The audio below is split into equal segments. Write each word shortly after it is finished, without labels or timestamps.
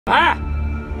哎，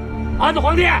安子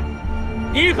皇帝，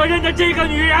你可认得这个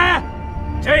女人？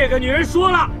这个女人说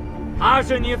了，她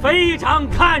是你非常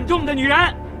看重的女人，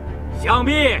想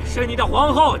必是你的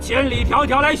皇后千里迢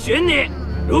迢来寻你。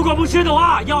如果不是的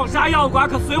话，要杀要剐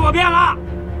可随我便了。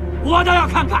我倒要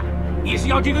看看，你是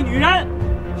要这个女人，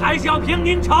还是要平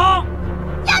宁城？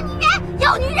要女人，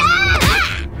要女人！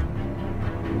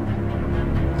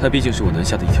她毕竟是我南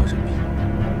下的一条人命，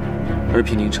而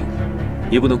平宁城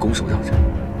也不能拱手让人。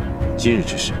今日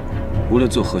之事，无论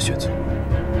做何选择，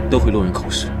都会落人口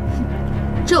实。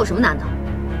这有什么难的？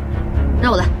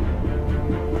让我来。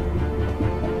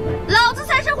老子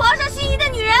才是皇上心仪的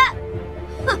女人。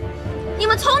哼，你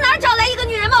们从哪儿找来一个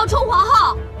女人冒充皇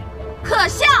后？可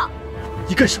笑！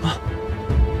你干什么？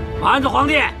安子皇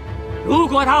帝，如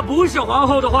果她不是皇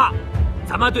后的话，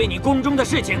怎么对你宫中的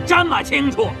事情这么清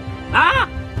楚啊？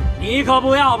你可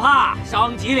不要怕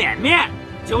伤及脸面，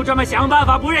就这么想办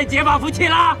法不认结发夫妻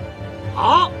了。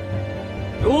好，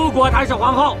如果她是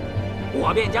皇后，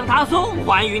我便将她送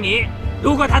还于你；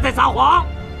如果她在撒谎，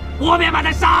我便把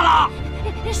她杀了。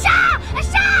杀！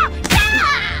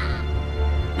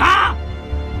啊！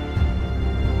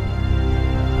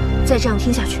再这样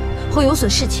听下去，会有损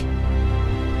士气。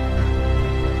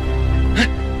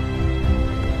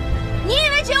你以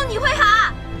为只有你会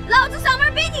喊？老子嗓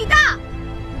门比你大！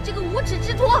你这个无耻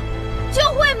之徒，就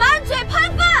会满嘴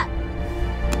喷粪！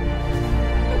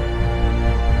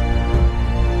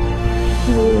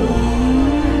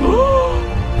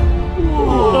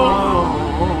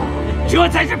这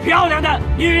才是漂亮的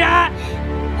女人！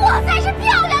我才是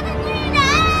漂亮的女人！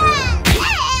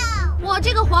我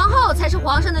这个皇后才是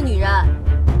皇上的女人。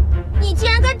你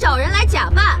竟然敢找人来假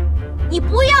扮，你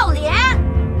不要脸！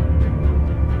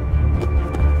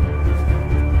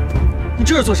你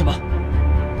这是做什么？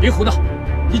别胡闹！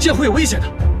你这样会有危险的。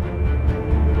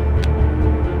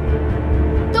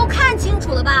都看清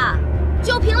楚了吧？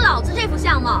就凭老子这副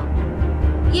相貌，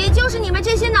也就是你们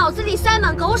这些脑子里塞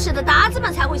满狗屎的达子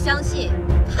们才会相信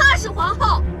她是皇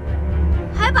后，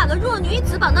还把个弱女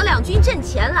子绑到两军阵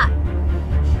前来。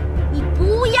你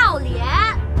不要脸！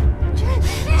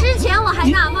之前我还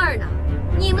纳闷呢，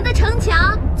你们的城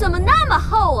墙怎么那么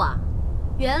厚啊？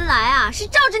原来啊，是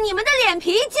照着你们的脸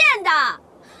皮建的。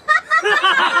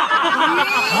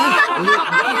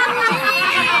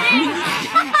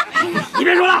你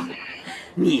别说了，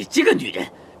你这个女人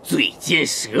嘴尖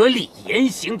舌利，言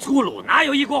行粗鲁，哪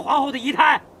有一国皇后的仪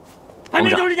态？分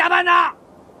明就是假扮的。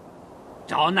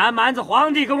找南蛮子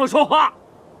皇帝跟我说话，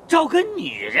找个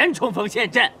女人冲锋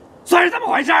陷阵，算是怎么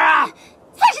回事啊？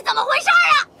算是怎么回事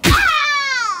啊？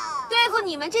对付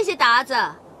你们这些达子，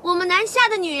我们南下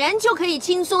的女人就可以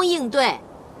轻松应对，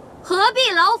何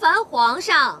必劳烦皇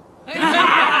上？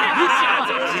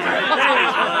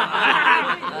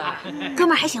哥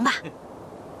们儿还行吧？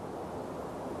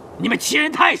你们欺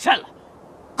人太甚了！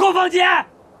给我放箭！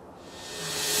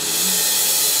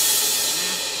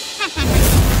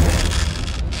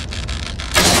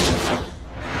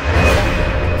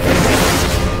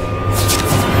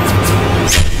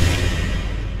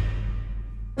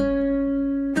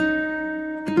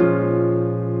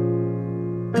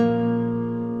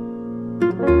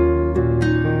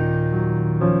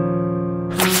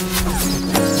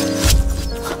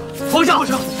皇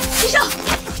上！起手！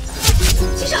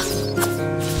起手！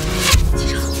起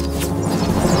手！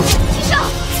起手！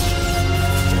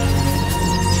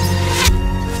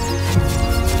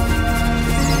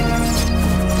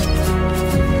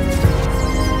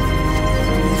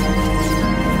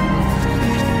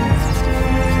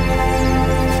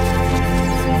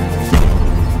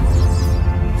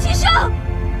起手！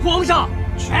皇上！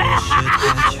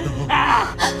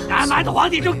南蛮子皇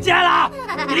帝中箭了，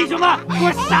弟兄们，给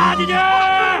我杀进去！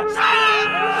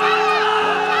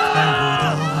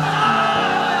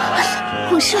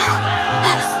皇上！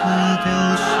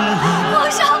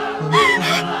皇上！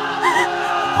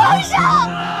皇上！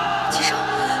起手！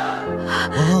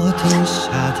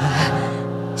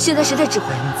现在谁在指挥？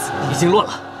已经乱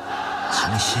了。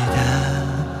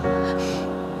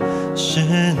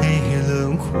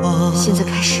现在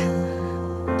开始，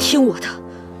听我的。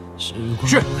是。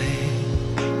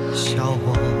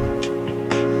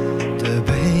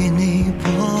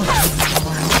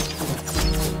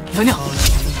娘娘，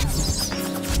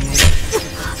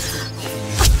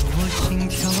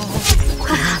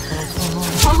快看，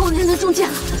皇后娘娘中箭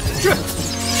了。是。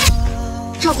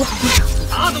照顾好皇上。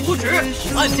达子无耻，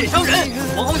暗箭伤人，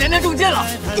皇后娘娘中箭了，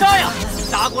杀呀！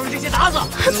杀光了这些达子，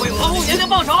为皇后娘娘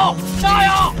报仇！杀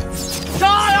呀！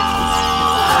杀呀！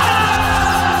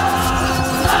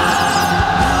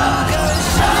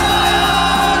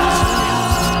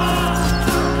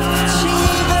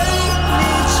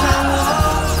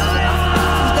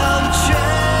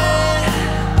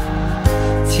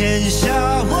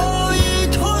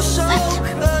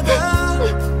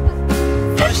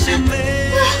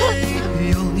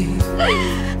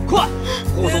乱，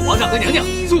护送皇上和娘娘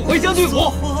速回将军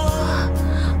府。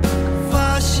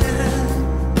发现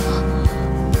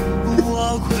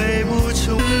我回不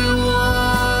出我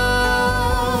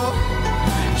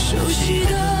熟悉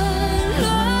的轮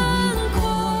廓，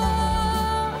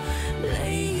泪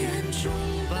眼中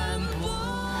斑驳。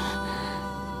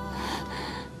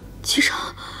机长，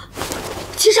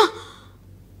机长。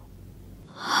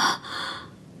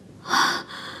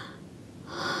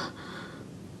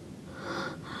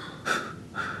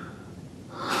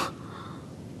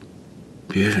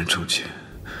 别人中箭，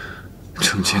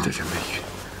中箭的人没晕，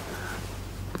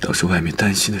倒是外面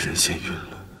担心的人先晕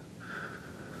了。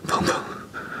鹏鹏，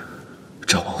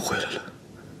赵王回来了，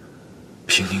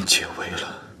平宁解围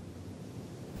了。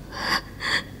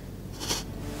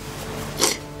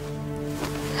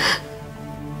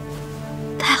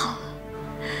太好了！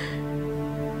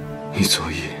你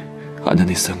昨夜喊的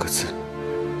那3个字，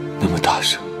那么大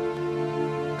声，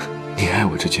你爱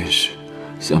我这件事。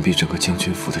 想必整个将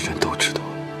军府的人都知道。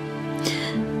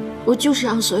我就是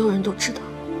让所有人都知道。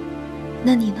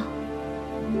那你呢？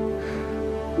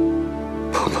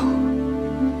鹏鹏，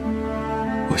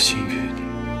我心悦你。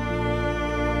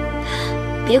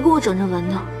别给我整这文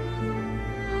的。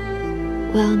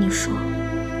我要你说，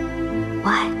我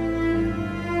爱你。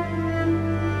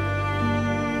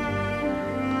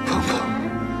鹏鹏，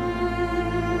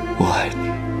我爱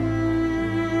你。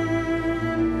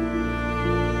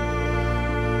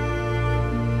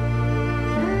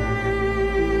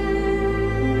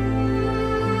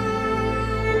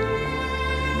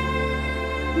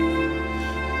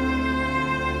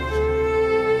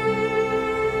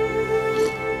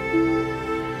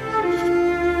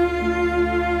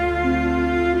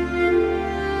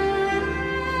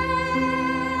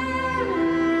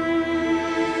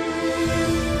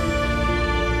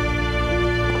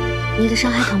 你的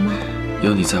伤还疼吗？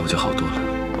有你在我就好多了。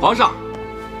皇上，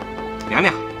娘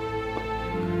娘，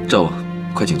赵王，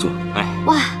快请坐。哎，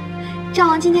哇，赵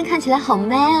王今天看起来好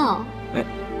man 哦。哎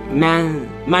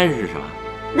 ，man 是什么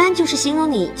 ？man 就是形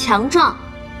容你强壮、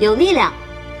有力量，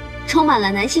充满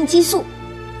了男性激素。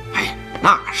哎，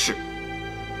那是。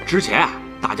之前啊，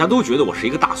大家都觉得我是一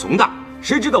个大怂蛋。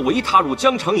 谁知道我一踏入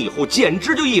疆场以后，简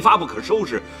直就一发不可收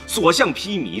拾，所向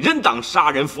披靡，人挡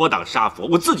杀人，佛挡杀佛，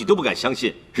我自己都不敢相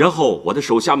信。然后我的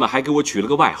手下们还给我取了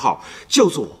个外号，叫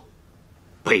做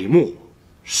“北漠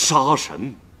杀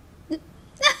神”。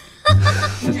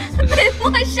北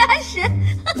漠杀神，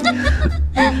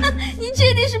你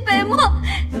确定是北漠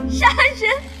杀神，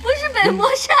不是北漠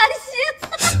杀星？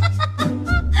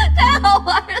太好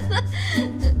玩了。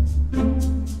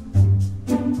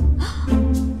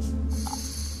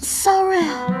 Sorry,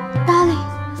 darling.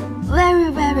 Very,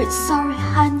 very sorry,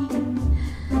 honey.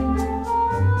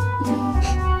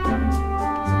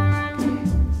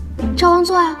 赵王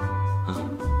坐啊。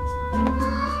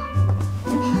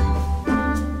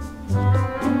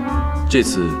这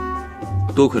次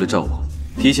多亏了赵王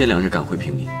提前2日赶回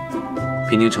平宁，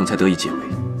平宁城才得以解围。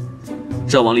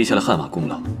赵王立下了汗马功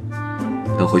劳。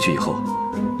等回去以后，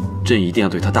朕一定要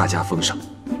对他大加封赏。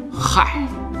嗨，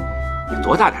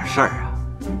多大点事儿啊！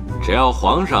 只要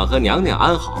皇上和娘娘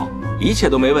安好，一切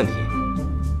都没问题。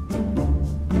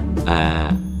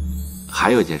还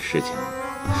有一件事情，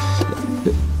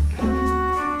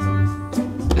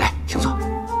来，请坐。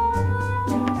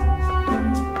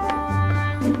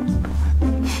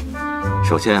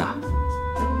首先啊，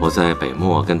我在北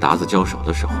漠跟鞑子交手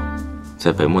的时候，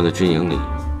在北漠的军营里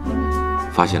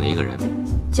发现了一个人，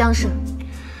姜氏。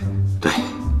对，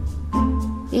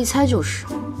一猜就是。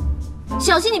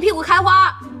小心你屁股开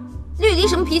花！ 绿篱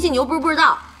什么脾气，你又不是不知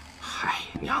道。嗨，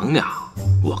娘娘，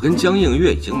我跟江映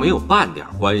月已经没有半点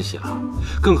关系了，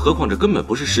更何况这根本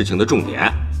不是事情的重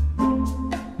点。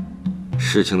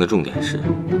事情的重点是，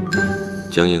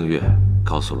江映月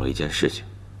告诉了我一件事情，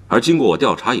而经过我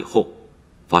调查以后，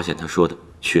发现他说的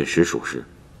确实属实。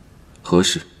何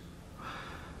事？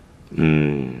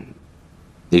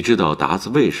你知道鞑子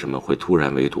为什么会突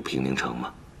然围堵平宁城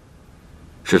吗？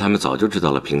是他们早就知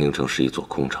道了平宁城是一座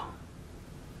空城。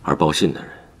 而报信的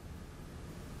人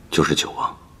就是九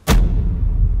王。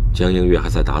江映月还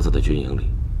在鞑子的军营里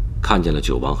看见了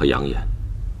九王和杨岩。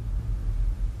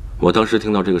我当时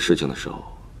听到这个事情的时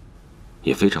候，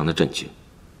也非常的震惊，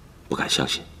不敢相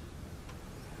信。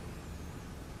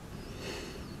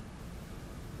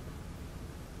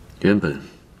原本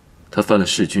他犯了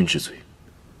弑君之罪，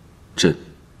朕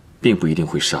并不一定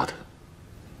会杀他。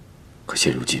可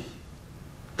现如今，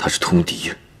他是通敌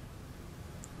呀！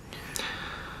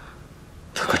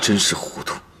 他可真是糊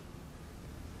涂。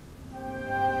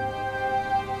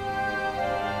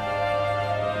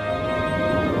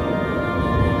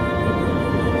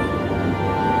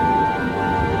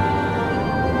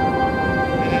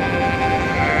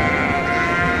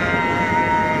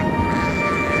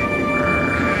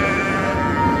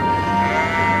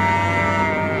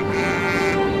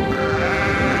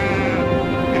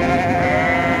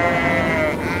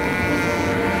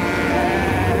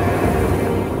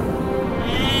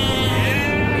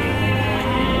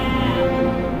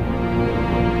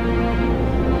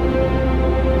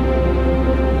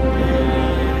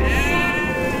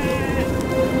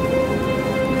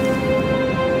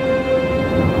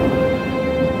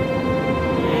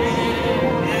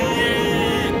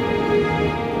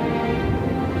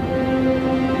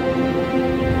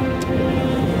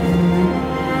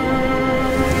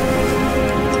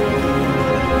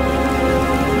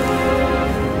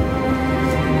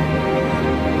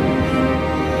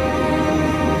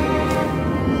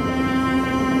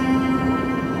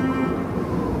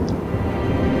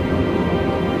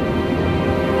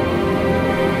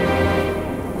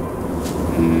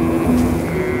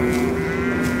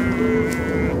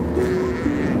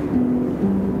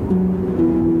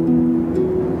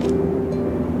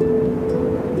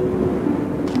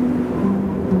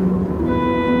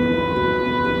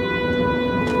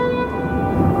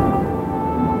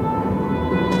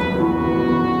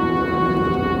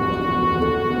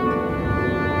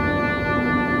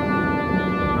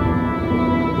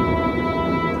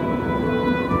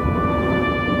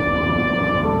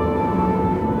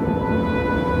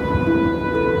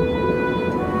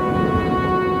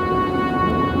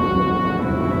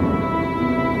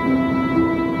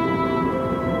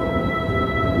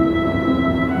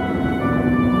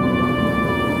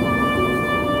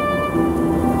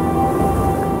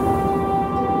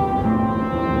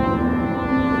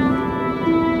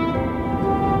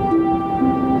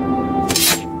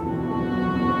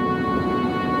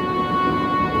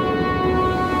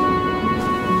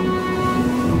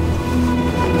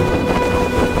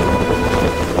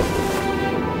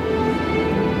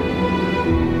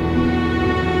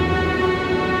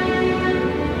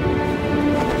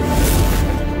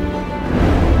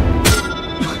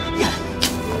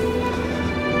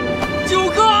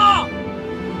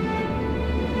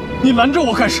你拦着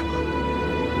我干什么？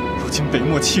如今北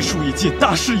漠气数已尽，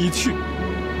大势已去，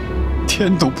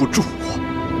天都不助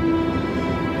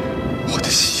我的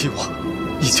希望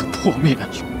已经破灭了。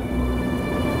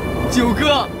九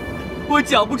哥，我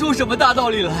讲不出什么大道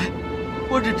理来，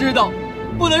我只知道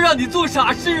不能让你做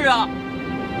傻事啊。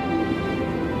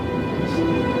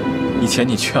以前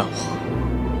你劝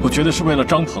我觉得是为了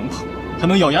张鹏鹏，才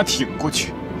能咬牙挺过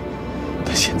去。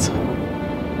但现在，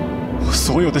我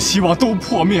所有的希望都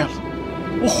破灭了，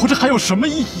我活着还有什么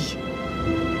意义？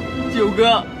九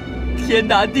哥，天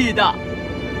大地大，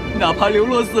哪怕流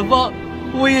落四方，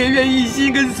我也愿意一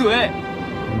心跟随。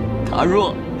倘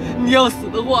若你要死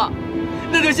的话，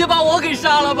那就先把我给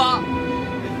杀了吧。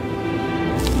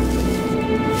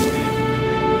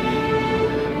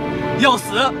要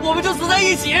死，我们就死在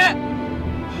一起。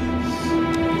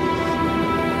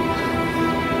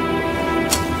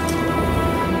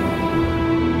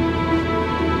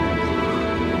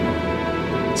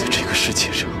在这个世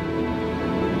界上，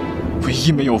唯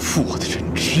一没有负我的人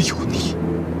只有你。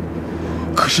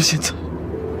可是现在，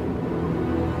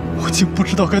我竟不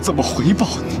知道该怎么回报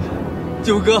你。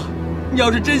九哥，你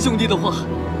要是真兄弟的话，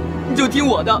你就听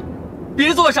我的，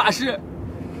别做傻事。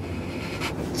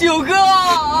九哥！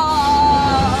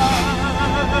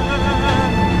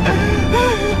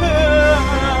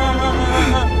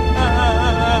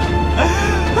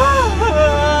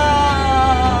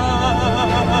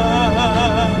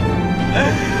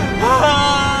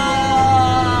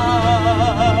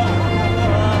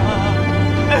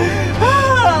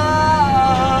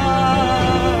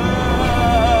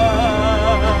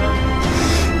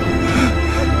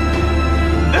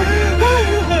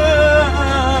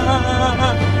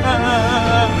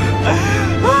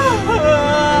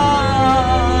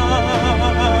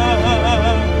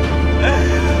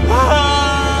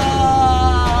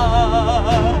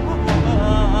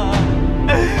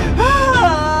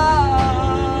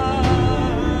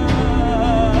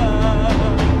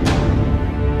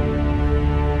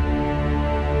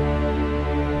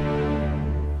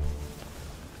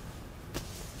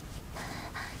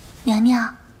娘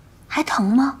娘，还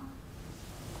疼吗？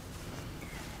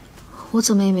我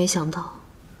怎么也没想到，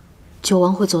九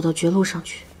王会走到绝路上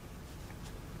去。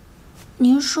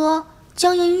您说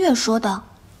江映月说的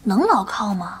能牢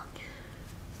靠吗？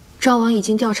赵王已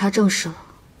经调查证实了。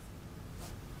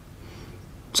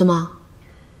怎么，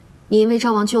你因为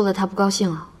赵王救了他不高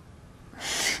兴啊？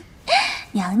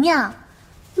娘娘，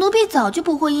奴婢早就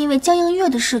不会因为江映月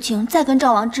的事情再跟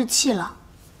赵王置气了。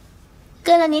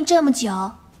跟了您这么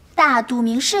久，大度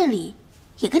明事理，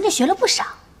也跟着学了不少。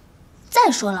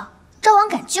再说了，赵王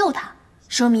敢救他，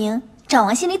说明赵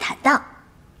王心里坦荡，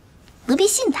奴婢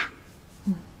信他。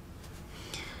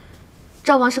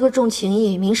赵王是个重情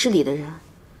义、明事理的人，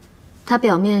他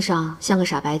表面上像个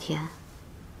傻白甜，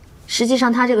实际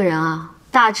上他这个人啊，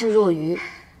大智若愚，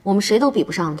我们谁都比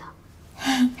不上他。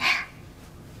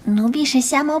奴婢是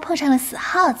瞎猫碰上了死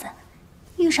耗子，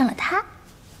遇上了他。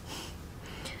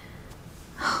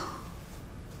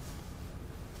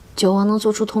九王能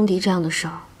做出通敌这样的事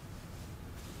儿，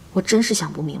我真是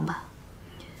想不明白。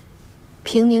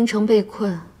平宁城被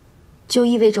困，就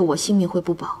意味着我性命会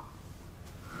不保。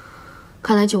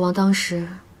看来九王当时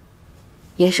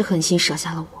也是狠心舍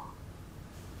下了我。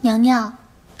娘娘，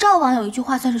赵王有一句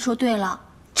话算是说对了，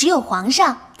只有皇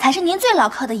上才是您最牢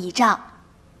靠的倚仗。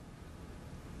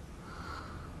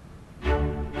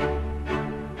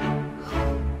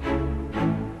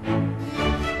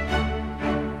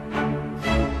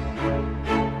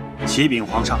启禀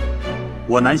皇上，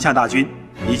我南下大军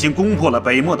已经攻破了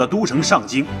北漠的都城上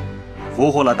京，俘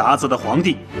获了鞑子的皇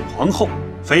帝、皇后、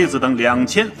妃子等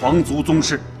2000皇族宗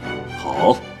室。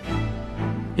好，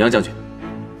杨将军，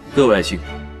各位爱卿，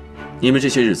你们这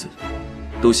些日子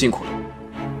都辛苦了。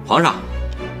皇上，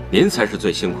您才是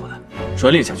最辛苦的。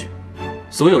传令下去，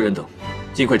所有人等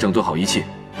尽快整顿好一切，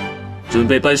准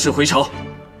备班师回朝。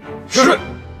是。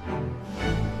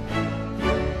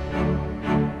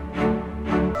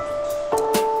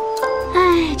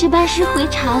这班师回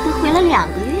朝都回了2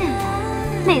个月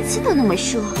了，每次都那么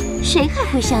说，谁还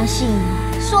会相信呢？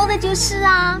说的就是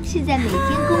啊，现在每天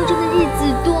宫中的日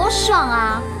子多爽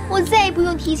啊！我再也不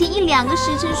用提前1、2个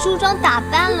时辰梳妆打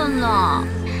扮了呢。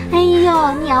哎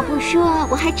呦，你要不说，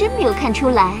我还真没有看出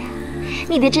来啊，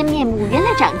你的真面目原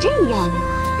来长这样啊！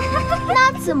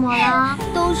那怎么了？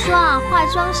都说啊，化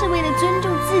妆是为了尊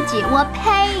重自己，我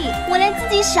呸！我连自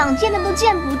己想见的都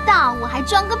见不到，我还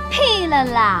装个屁了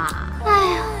啦！哎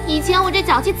呀，以前我这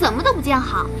脚气怎么都不见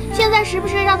好，现在时不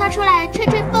时让它出来吹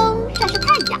吹风、晒晒太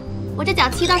阳，我这脚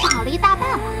气倒是好了一大半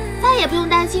了，再也不用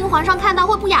担心皇上看到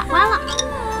会不雅观了。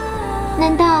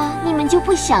难道你们就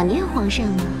不想念皇上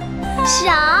吗？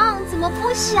想，怎么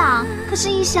不想？可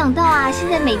是，一想到啊，现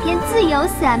在每天自由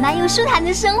散漫又舒坦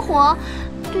的生活，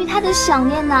对他的想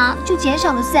念呢，就减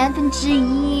少了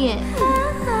1/3。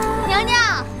娘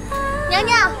娘，娘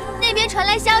娘。那边传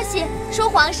来消息，说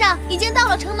皇上已经到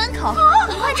了城门口，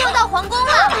很快就要到皇宫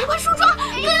了。赶快梳妆，各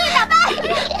位打扮。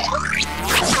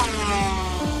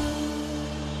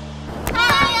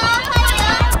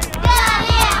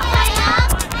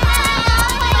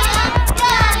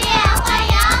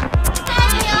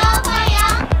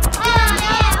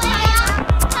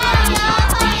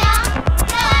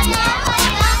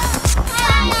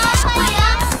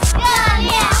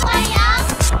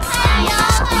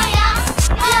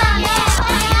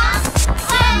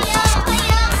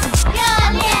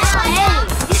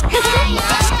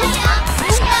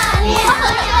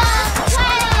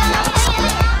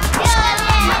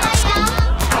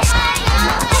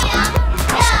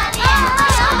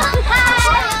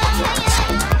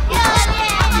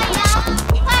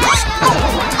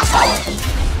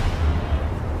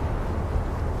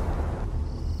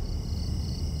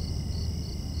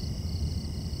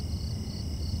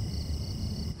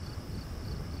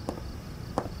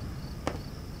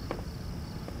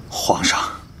皇上，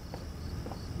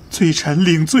罪臣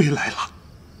领罪来了。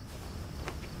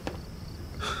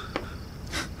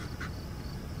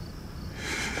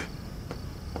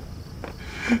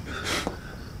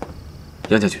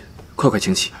杨将军，快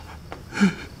请起。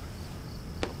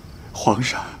皇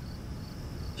上，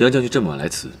杨将军这么晚来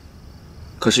此，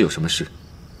可是有什么事？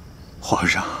皇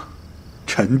上，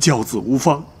臣教子无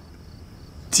方，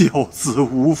教子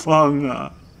无方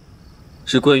啊！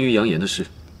是关于杨言的事。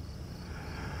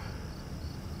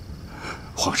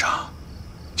皇上，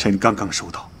臣刚刚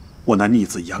收到我那逆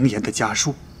子杨言的家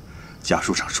书，家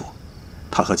书上说，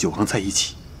他和九王在一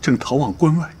起，正逃往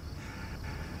关外。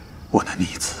我那逆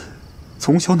子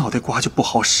从小脑袋瓜就不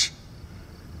好使，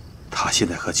他现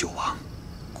在和九王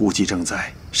估计正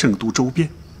在圣都周边。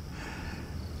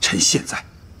臣现在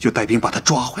就带兵把他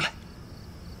抓回来。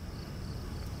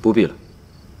不必了。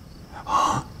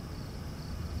啊，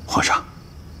皇上，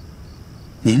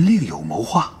您另有谋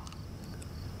划。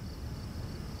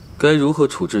该如何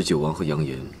处置九王和杨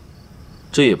言，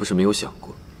这也不是没有想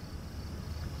过，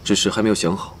只是还没有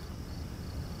想好。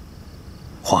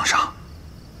皇上，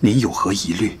您有何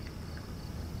疑虑？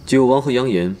九王和杨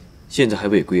言现在还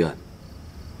未归案，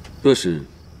若是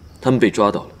他们被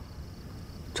抓到了，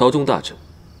朝中大臣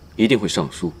一定会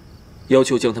上书，要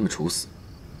求将他们处死。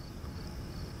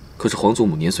可是皇祖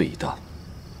母年岁已大，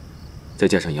再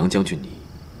加上杨将军你，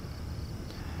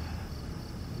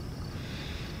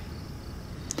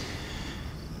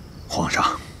皇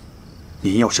上，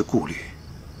您要是顾虑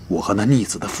我和那逆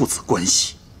子的父子关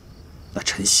系，那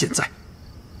臣现在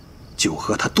就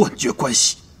和他断绝关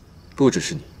系。不只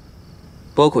是你，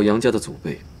包括杨家的祖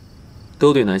辈，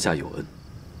都对南下有恩，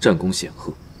战功显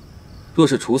赫。若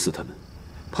是处死他们，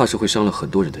怕是会伤了很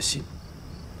多人的心。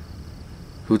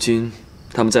如今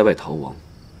他们在外逃亡，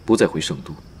不再回圣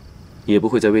都，也不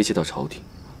会再威胁到朝廷，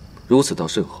如此倒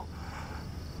甚好。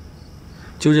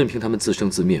就任凭他们自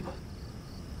生自灭吧。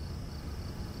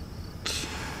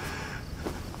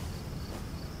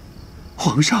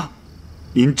皇上，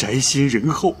您宅心仁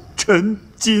厚，臣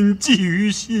谨记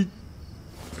于心。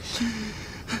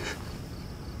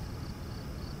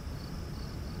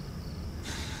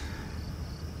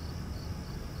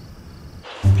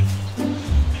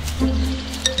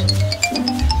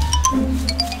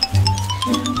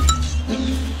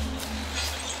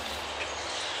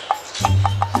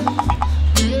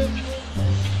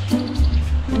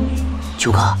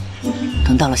九哥，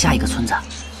等到了下一个村子，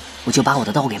我就把我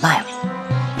的刀给卖了，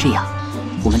这样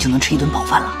我们就能吃一顿饱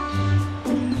饭了。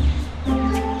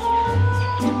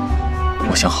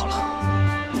我想好了。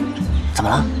怎么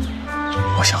了？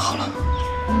我想好了，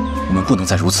我们不能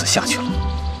再如此下去了。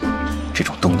这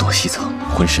种东躲西藏、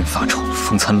浑身发臭、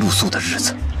风餐露宿的日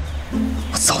子，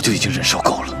我早就已经忍受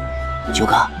够了。九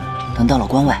哥，等到了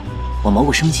关外，我谋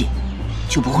个生计，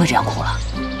就不会这样苦了。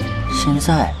现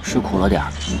在是苦了点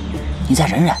儿，你再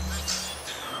忍忍。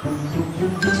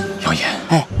杨言，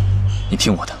哎，你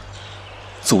听我的，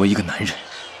作为一个男人，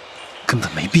根本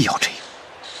没必要这样。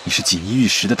你是锦衣玉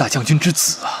食的大将军之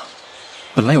子啊，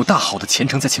本来有大好的前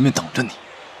程在前面等着你，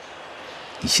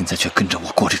你现在却跟着我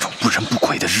过这种不人不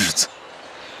鬼的日子，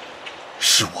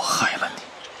是我害了你。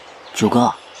九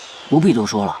哥，不必多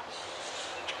说了，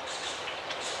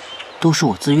都是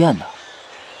我自愿的。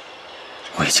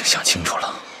我已经想清楚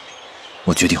了，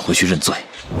我决定回去认罪。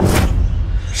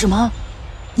什么？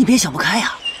你别想不开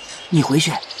呀！你回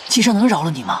去，七上能饶了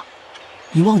你吗？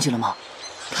你忘记了吗？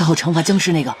他要惩罚僵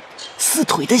尸那个撕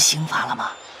腿的刑罚了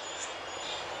吗？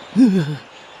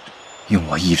用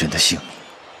我一人的性命，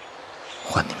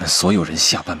换你们所有人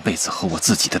下半辈子和我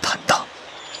自己的坦荡，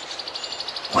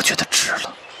我觉得值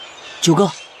了。九哥，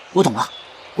我懂了，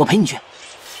我陪你去。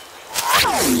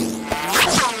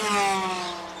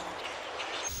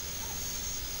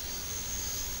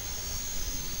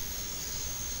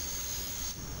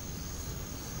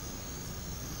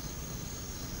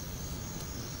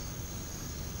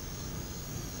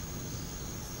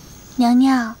娘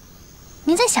娘，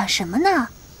您在想什么呢？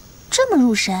这么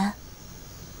入神。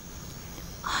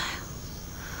哎呀，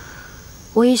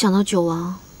我一想到九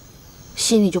王，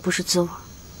心里就不是滋味。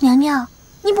娘娘，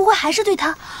你不会还是对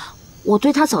他？我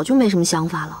对他早就没什么想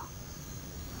法了。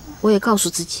我也告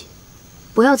诉自己，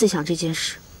不要再想这件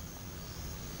事。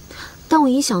但我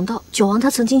一想到九王他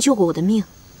曾经救过我的命，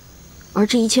而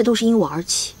这一切都是因我而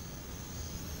起，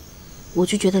我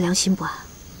就觉得良心不安。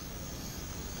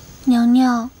娘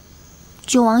娘，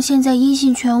九王现在音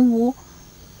信全无，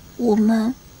我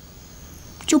们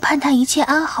就盼他一切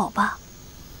安好吧。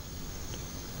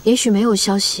也许没有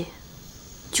消息，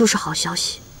就是好消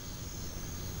息。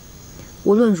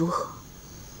无论如何，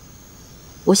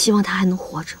我希望他还能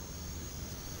活着，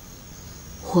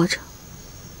活着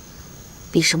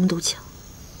比什么都强。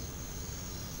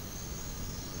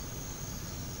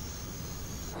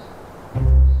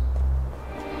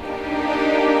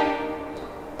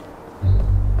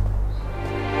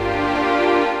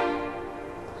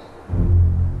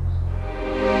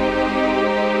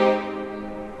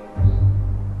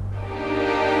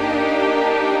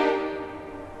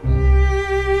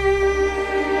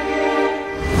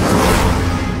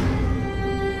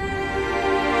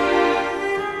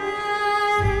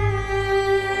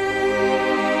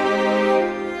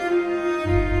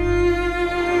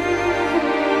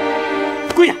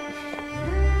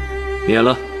免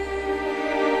了，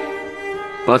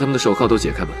把他们的手铐都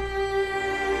解开吧。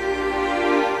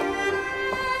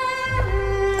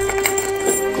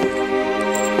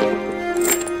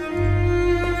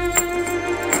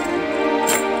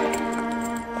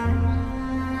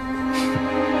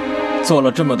做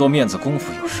了这么多面子功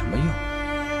夫有什么用？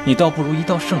你倒不如一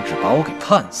道圣旨把我给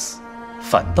判死，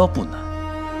反倒不难。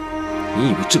你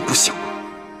以为朕不想吗？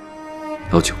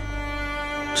老九，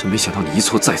朕没想到你一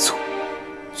错再错，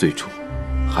最终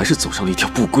还是走上了一条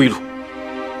不归路。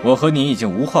我和你已经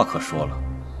无话可说了，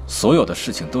所有的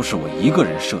事情都是我一个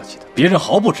人设计的，别人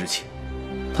毫不知情，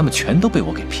他们全都被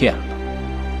我给骗了。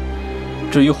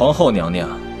至于皇后娘娘，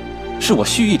是我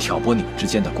蓄意挑拨你们之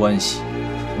间的关系，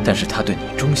但是她对你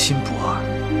忠心不二，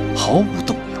毫无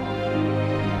动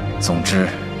摇。总之，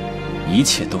一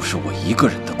切都是我一个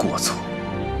人的过错。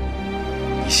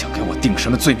你想给我定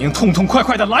什么罪名，痛痛快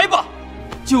快的来吧！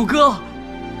九哥。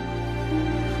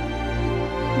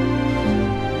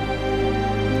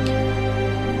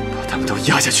他们都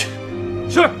压下去。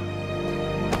是。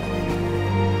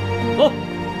走。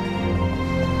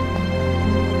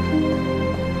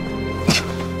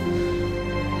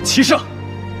齐胜，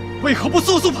为何不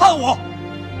速速判我？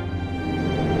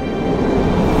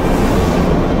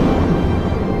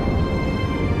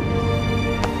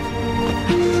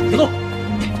走，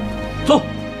走。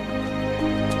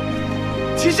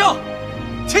齐胜，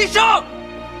齐胜，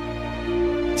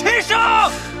齐胜！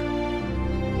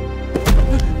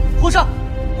皇上，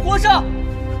皇上，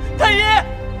太医，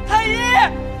太医，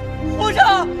皇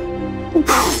上！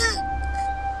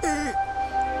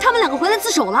他们两个回来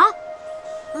自首了。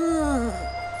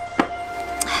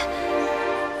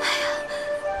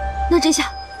那这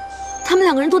下，他们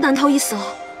两个人都难逃一死了。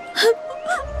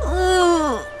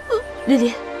丽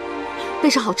丽，备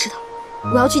上好吃的，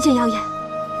我要去见杨言。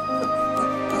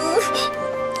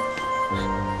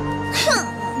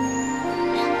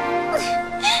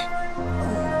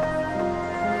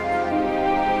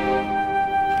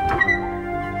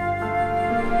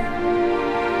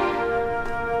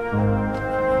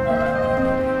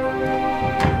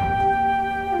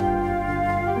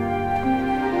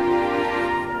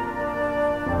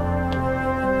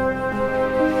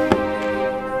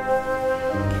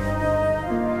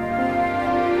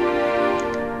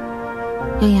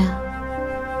杨言，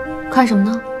看什么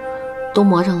呢？都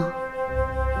磨上了。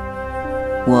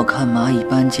我看蚂蚁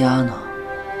搬家呢。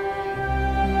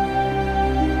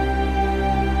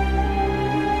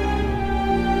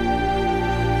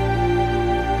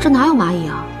这哪有蚂蚁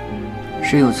啊？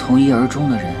只有从一而终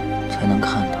的人才能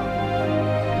看到。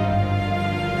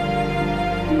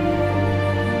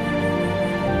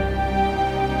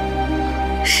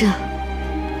是啊，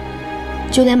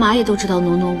就连蚂蚁都知道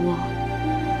挪挪窝。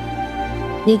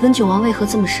你跟九王为何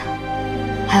这么傻，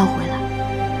还要回来？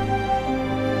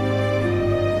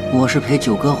我是陪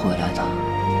九哥回来的，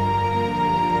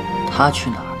他去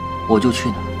哪儿我就去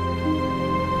哪儿。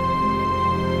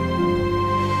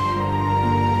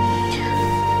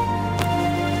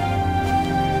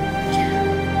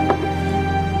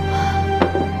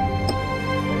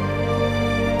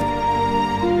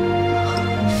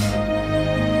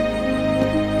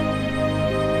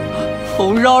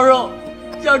红烧肉。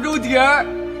小猪蹄儿，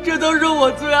这都是我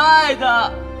最爱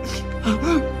的。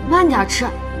慢点吃，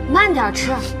慢点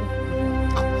吃。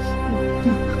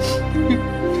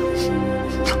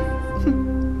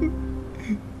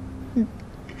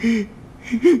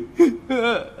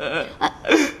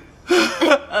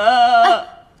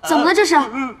怎么了这是？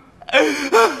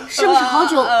是不是好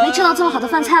久没吃到这么好的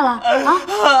饭菜了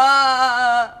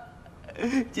啊？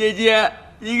姐姐，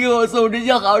你给我送这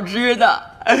些好吃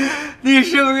的。你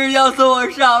是不是要送我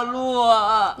上路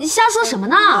啊？你瞎说什么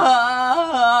呢？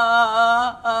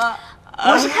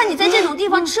我是看你在这种地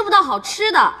方吃不到好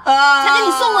吃的，才给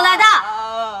你送过来的。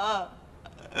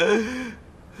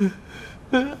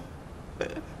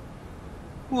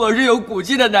我是有骨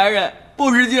气的男人，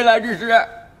不是进来之食。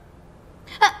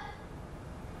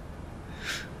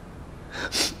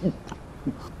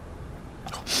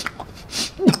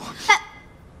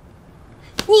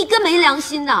你个没良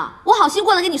心的！我好心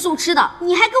过来给你送吃的，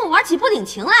你还跟我玩起不领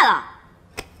情来了。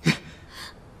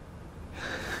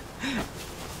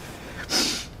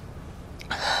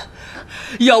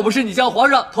要不是你向皇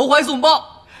上投怀送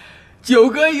抱，九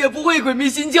哥也不会鬼迷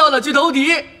心窍的去投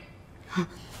敌。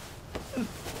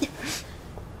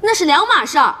那是两码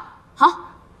事儿。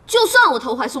好，就算我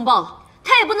投怀送抱了，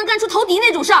他也不能干出投敌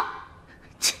那种事儿。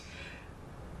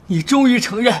你终于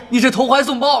承认你是投怀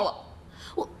送抱了。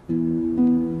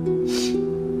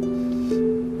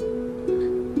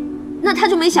那他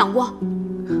就没想过，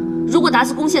如果达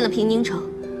斯攻陷了平宁城，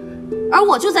而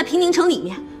我就在平宁城里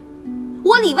面，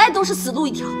我里外都是死路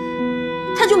一条，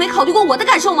他就没考虑过我的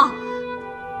感受吗？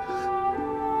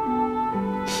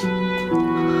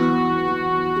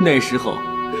那时候，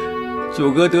九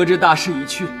哥得知大势已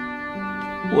去，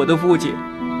我的父亲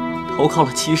投靠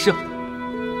了齐胜，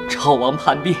赵王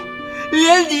叛变，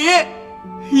连你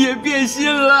也变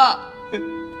心了。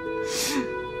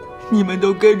你们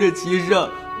都跟着齐胜。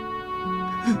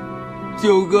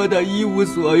九哥他一无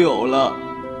所有了，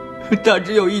他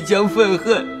只有一腔愤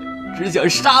恨，只想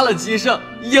杀了齐胜，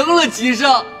赢了齐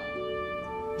胜。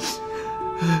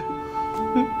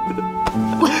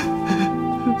喂，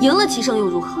赢了齐胜又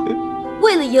如何？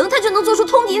为了赢，他就能做出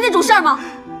通敌那种事儿吗？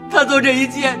他做这一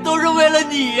切都是为了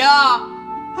你呀！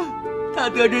他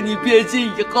得知你变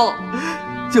心以后，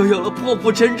就有了破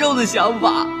釜沉舟的想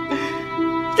法。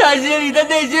他心里的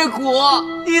那些苦，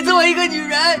你作为一个女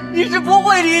人，你是不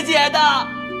会理解的。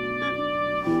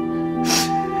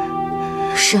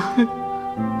是啊，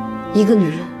一个女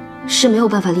人是没有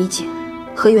办法理解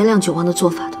和原谅九王的做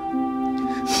法的。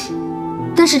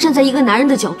但是站在一个男人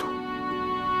的角度，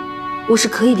我是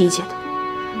可以理解的。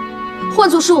换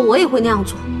作是我也会那样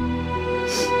做。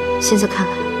现在看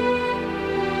来，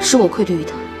是我愧对于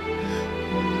他。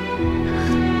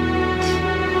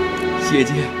姐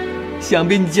姐，想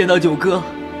必你见到九哥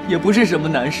也不是什么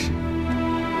难事，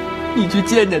你去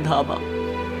见见他吧。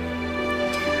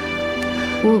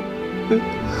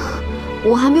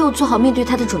我还没有做好面对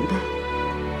他的准备。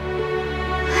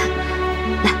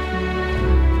来，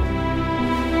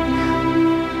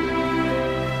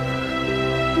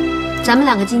咱们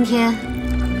两个今天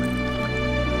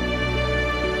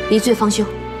离罪方休。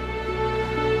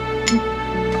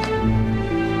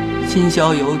今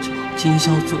宵有酒今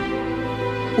宵醉，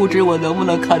不知我能不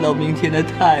能看到明天的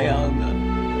太阳呢？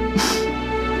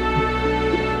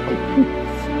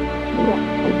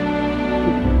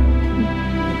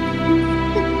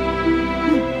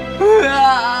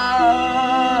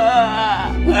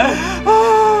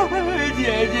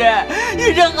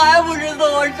你这还不是送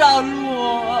我上路？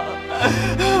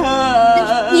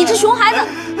你这熊孩子，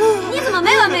你怎么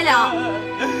没完没了？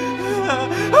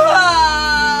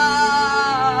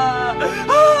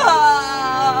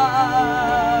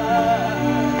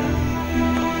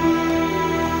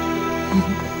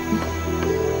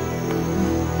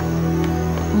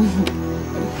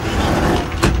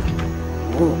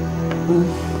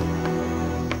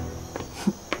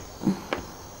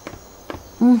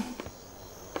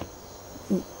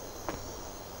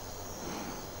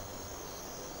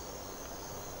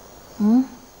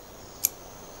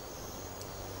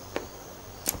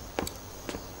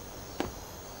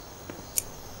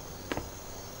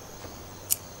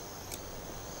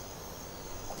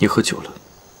你喝酒了。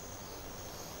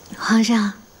皇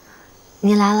上，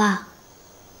你来了。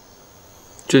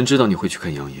朕知道你会去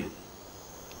看杨言，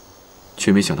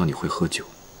却没想到你会喝酒。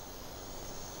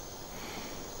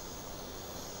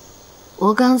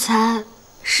我刚才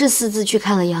是私自去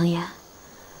看了杨言，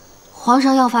皇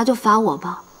上要罚就罚我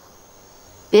吧，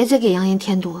别再给杨言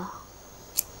添堵了。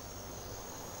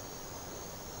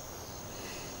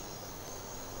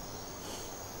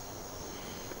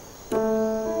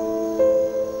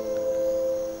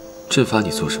朕罚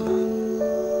你做什么？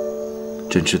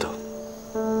朕知道，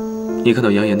你看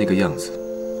到杨言那个样子，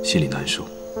心里难受。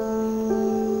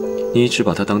你一直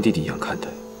把他当弟弟一样看待，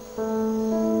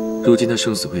如今他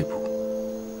生死未卜，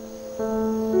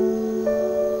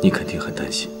你肯定很担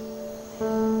心。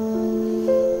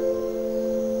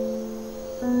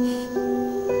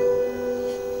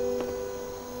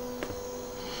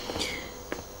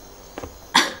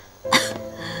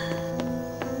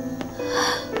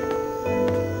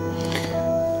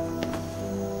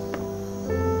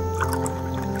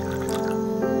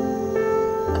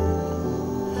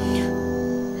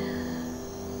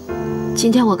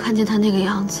今天我看见他那个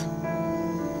样子，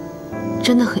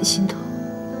真的很心疼。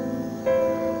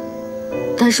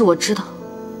但是我知道，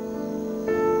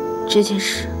这件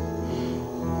事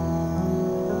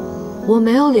我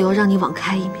没有理由让你网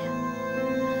开一面。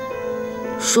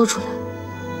说出来，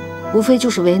无非就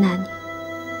是为难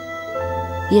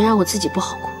你，也让我自己不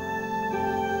好过。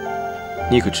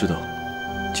你可知道，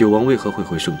九王为何会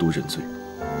回圣都认罪？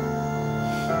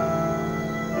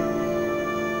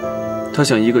他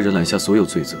想一个人揽下所有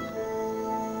罪责，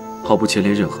毫不牵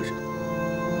连任何人。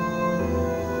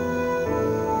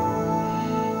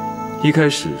一开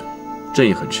始，朕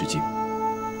也很吃惊，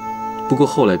不过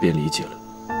后来便理解了。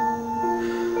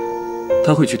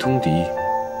他会去通敌，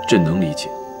朕能理解；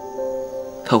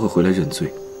他会回来认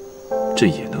罪，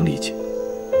朕也能理解。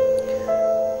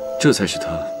这才是他，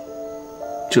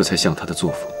这才像他的作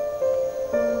风。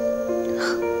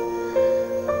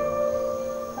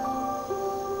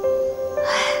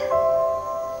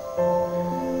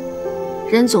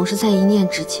人总是在一念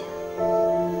之间，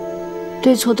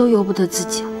对错都由不得自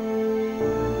己了。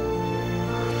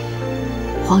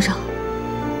皇上，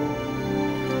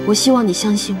我希望你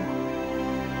相信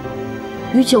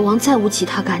我，与九王再无其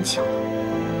他感情了，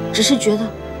只是觉得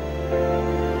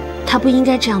他不应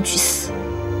该这样去死。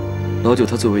老九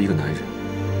他作为一个男人，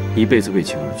一辈子为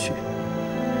情而去，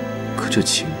可这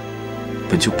情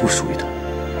本就不属于他。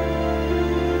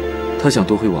他想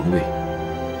夺回王位，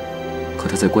可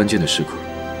他在关键的时刻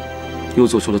又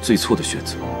做出了最错的选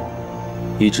择，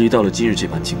以至于到了今日这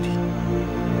般境地，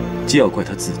既要怪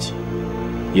他自己，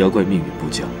也要怪命运不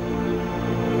佳。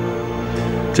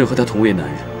朕和他同为男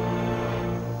人，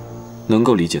能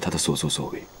够理解他的所作所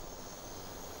为。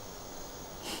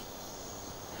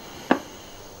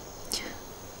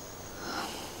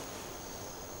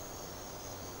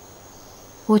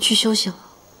我去休息了。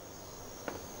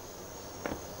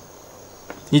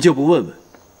你就不问问，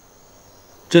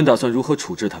朕打算如何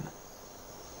处置他们？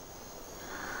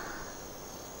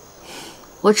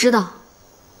我知道，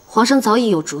皇上早已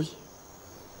有主意。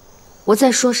我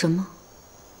再说什么，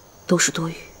都是多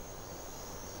余。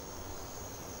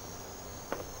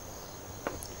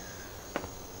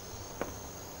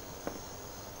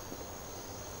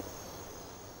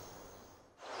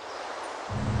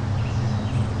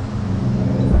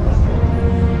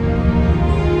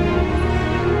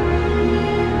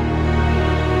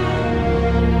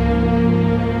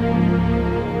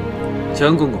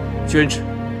蒋公公宣旨。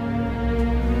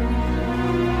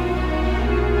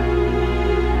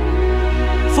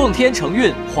奉天承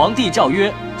运，皇帝诏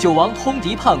曰：九王通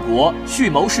敌叛国，蓄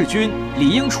谋弑君，理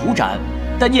应处斩。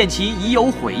但念其已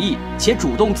有悔意，且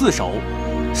主动自首，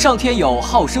上天有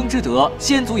好生之德，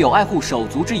先祖有爱护手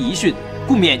足之遗训，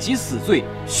故免其死罪，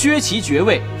削其爵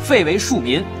位，废为庶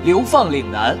民，流放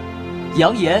岭南。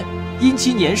扬言因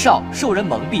其年少受人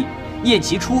蒙蔽，念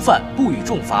其初犯，不予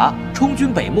重罚，充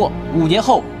军北漠，5年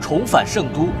后重返圣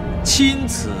都，钦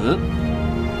此。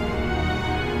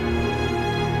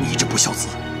你这不孝子，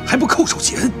还不叩首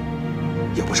谢恩！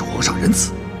要不是皇上仁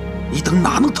慈，你等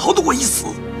哪能逃得过一死？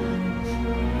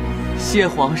谢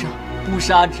皇上不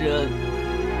杀之恩。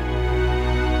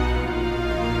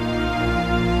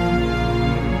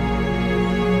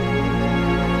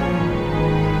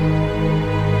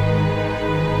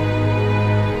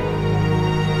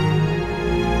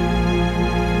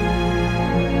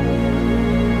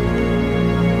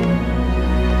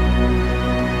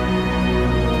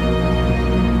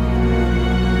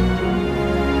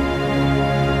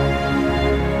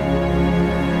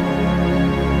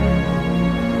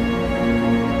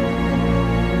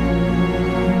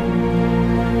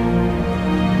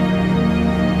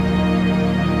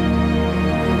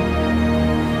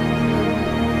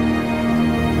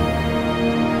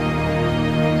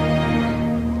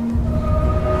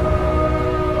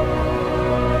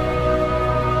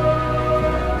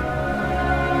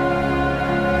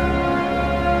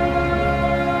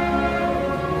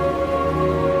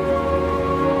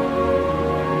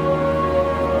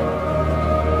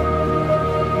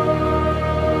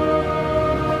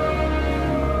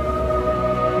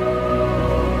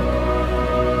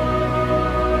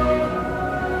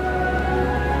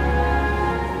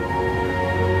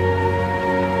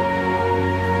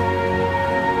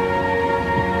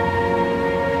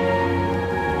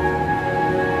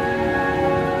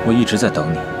我一直在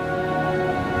等你，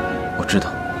我知道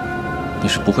你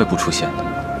是不会不出现的。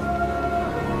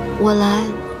我来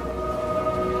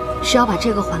是要把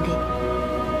这个还给你。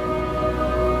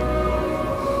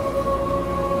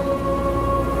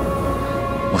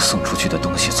我送出去的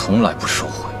东西从来不收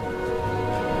回。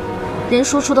人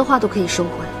说出的话都可以收回，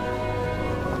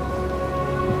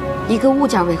一个物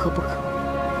件为何不可？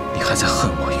你还在恨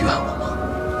我、怨我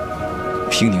吗？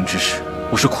平宁之时，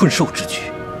我是困兽之躯。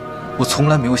我从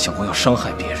来没有想过要伤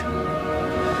害别人。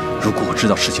如果我知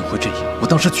道事情会这样，我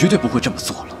当时绝对不会这么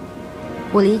做了。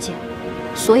我理解，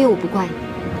所以我不怪你。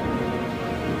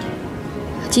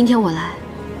今天我来，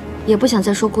也不想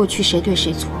再说过去谁对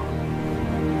谁错。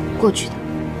过去的，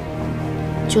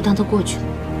就当它过去了。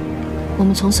我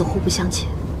们从此互不相欠。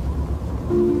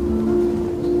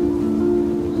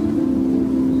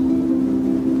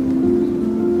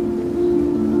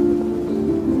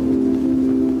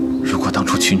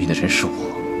娶你的人是我，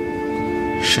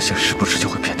事情是不是就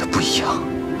会变得不一样？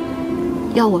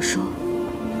要我说，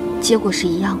结果是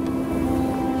一样的。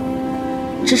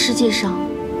这世界上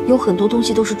有很多东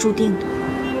西都是注定的，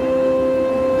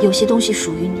有些东西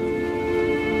属于你，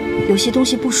有些东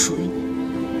西不属于你。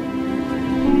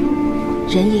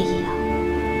人也一样，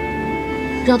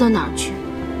绕到哪儿去，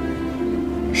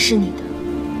是你的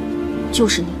就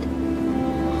是你的，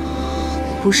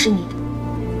不是你的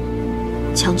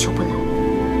强求不来。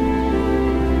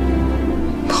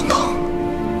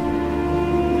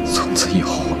从此以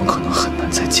后，我们可能很难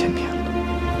再见面了。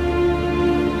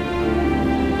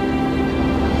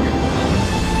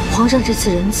皇上这次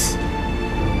仁慈，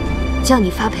叫你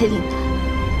发配令台，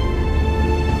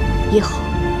以后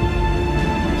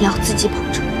也要自己保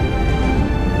重。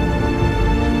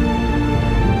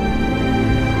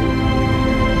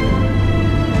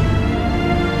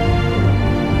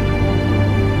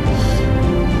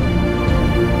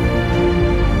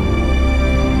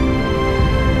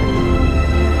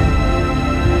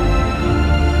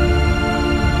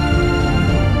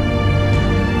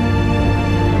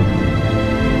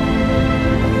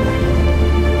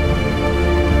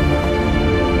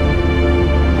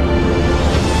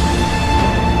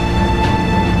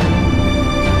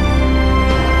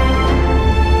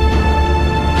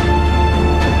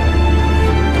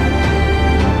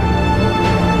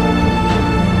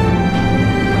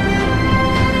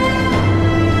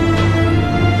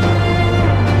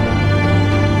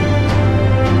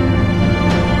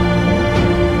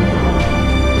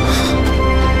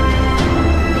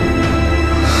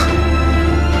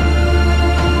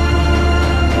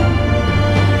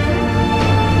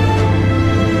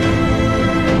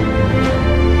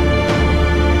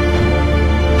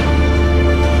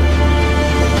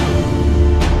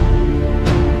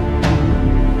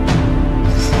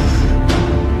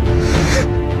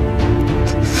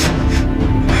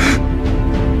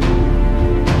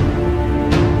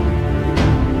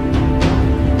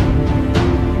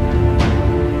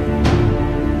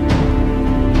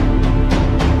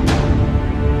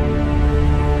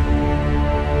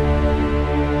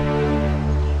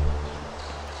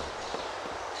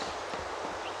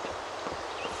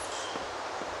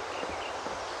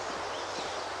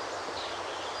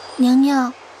娘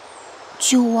娘，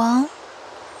九王，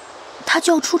他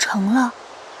就要出城了，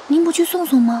您不去送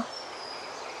送吗？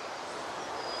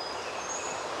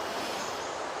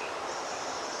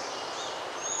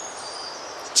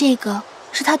这个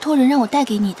是他托人让我带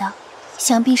给你的，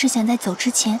想必是想在走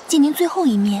之前见您最后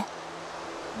一面。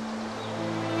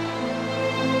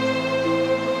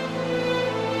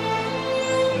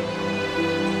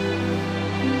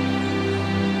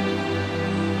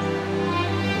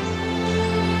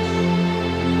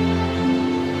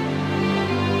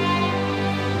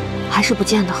还是不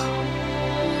见得好，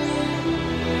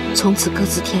从此各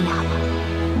自天涯吧。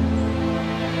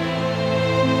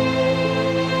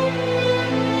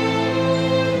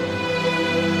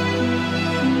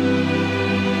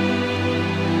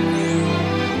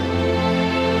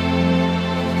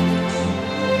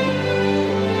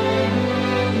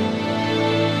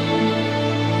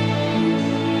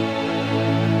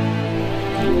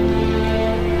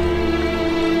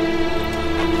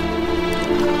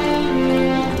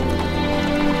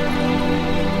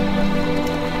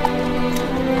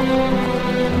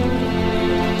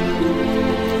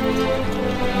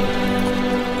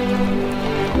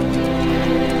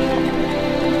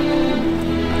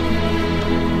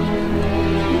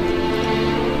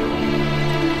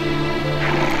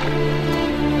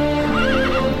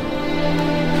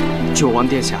九王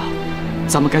殿下，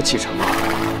咱们该启程了。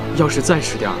要是再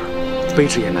迟点儿，卑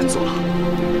职也难做了。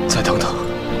再等等。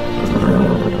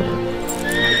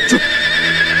这。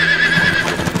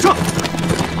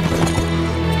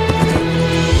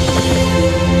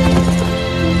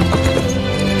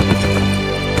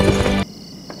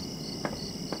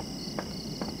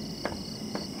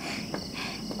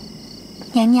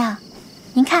娘娘，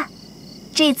您看，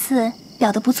这次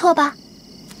裱得不错吧？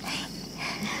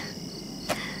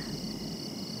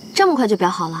这么快就裱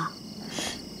好了？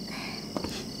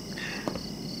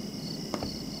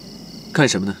干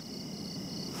什么呢？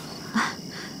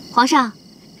皇上，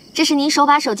这是您手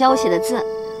把手教我写的字，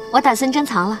我打算珍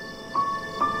藏了。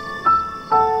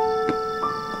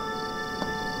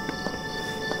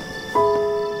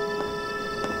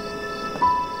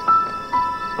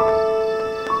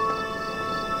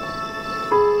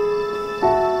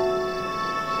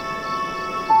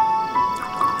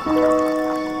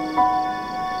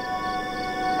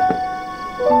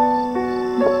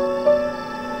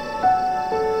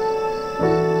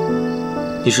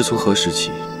你是从何时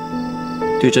起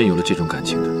对朕有了这种感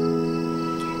情的？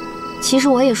其实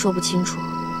我也说不清楚，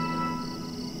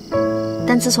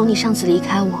但自从你上次离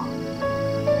开我，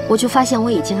我就发现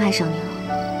我已经爱上你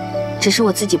了，只是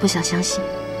我自己不想相信。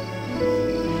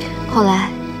后来，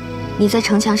你在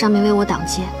城墙上面为我挡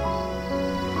箭，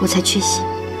我才确信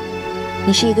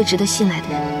你是一个值得信赖的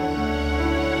人。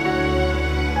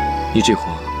你这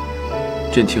话，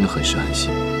朕听了很是安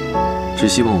心，只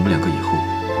希望我们两个以后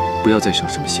不要再生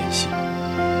什么嫌隙。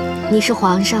你是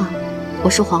皇上，我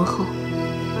是皇后，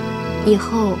以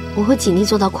后我会尽力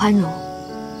做到宽容、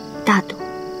大度，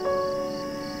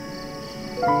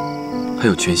还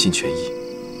有全心全意。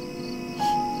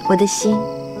我的心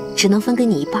只能分给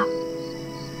你一半。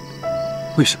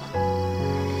为什么？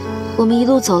我们一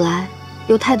路走来，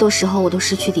有太多时候我都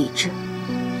失去理智。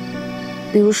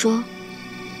比如说，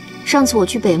上次我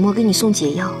去北漠给你送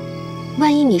解药，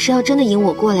万一你是要真的引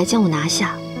我过来将我拿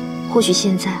下，或许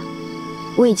现在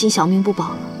我已经小命不保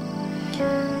了。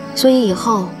所以以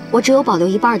后我只有保留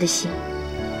一半的心，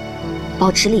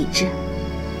保持理智，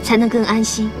才能更安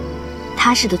心、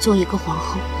踏实的做一个皇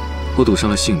后。我赌上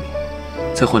了性命，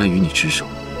才换来与你执手。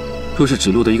若是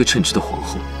只落得一个称职的皇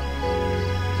后，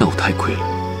那我太亏了。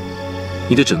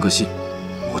你的整个心，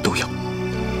我都要。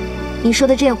你说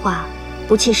的这话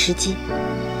不切实际，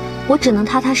我只能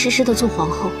踏踏实实的做皇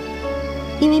后，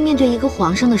因为面对一个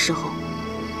皇上的时候，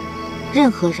任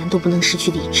何人都不能失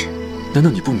去理智。难道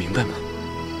你不明白吗？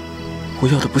我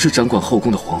要的不是掌管后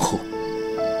宫的皇后，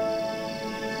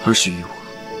而是与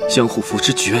我相互扶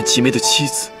持、举案齐眉的妻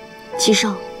子。齐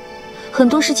少，很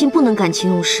多事情不能感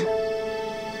情用事。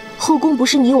后宫不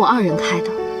是你我二人开的，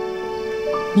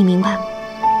你明白吗？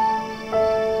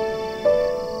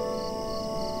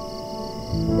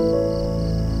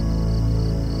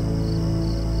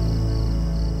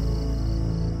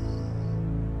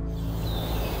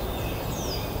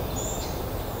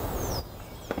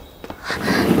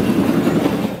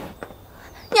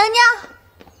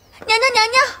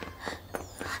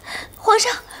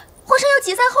皇上要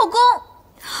解散后宫。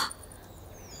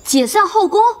解散后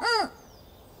宫？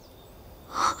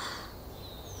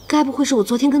该不会是我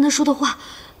昨天跟他说的话？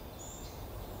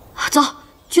走，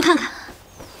去看看。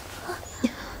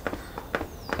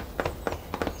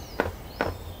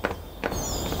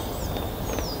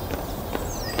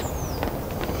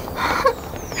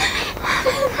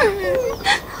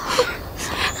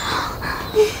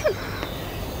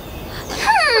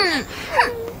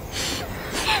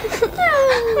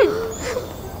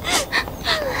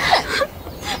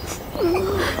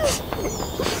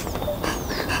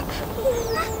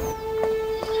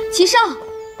齐少，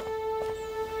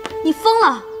你疯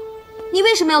了！你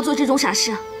为什么要做这种傻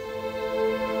事？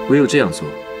唯有这样做，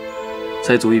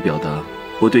才足以表达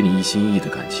我对你一心一意的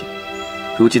感情。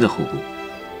如今的后路，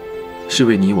是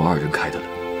为你我二人开的了。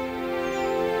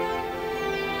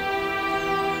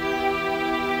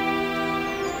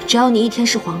只要你一天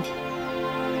是皇帝，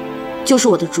就是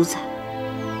我的主宰。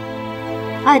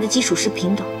爱的基础是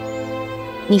平等，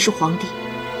你是皇帝，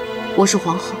我是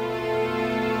皇后，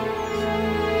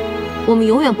我们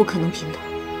永远不可能平等，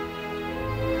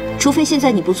除非现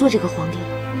在你不做这个皇帝了。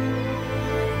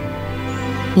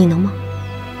你能吗？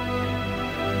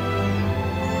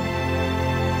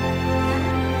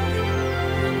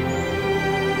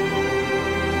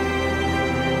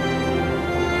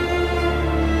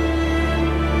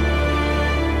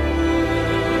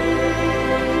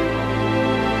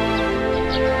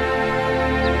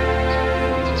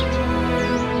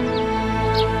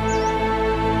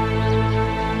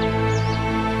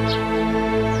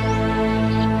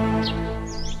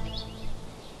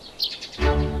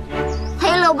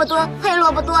黑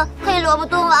萝卜炖，黑萝卜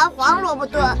炖完黄萝卜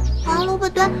炖，黄萝卜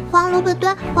炖，黄萝卜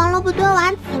炖，黄萝卜炖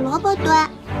完紫萝卜炖，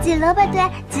紫萝卜炖，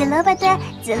紫萝卜炖，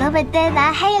紫萝卜炖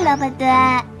完黑萝卜炖，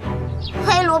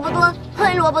黑萝卜炖，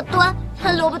黑萝卜炖，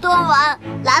黑萝卜炖完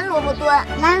蓝萝卜炖，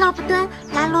蓝萝卜炖，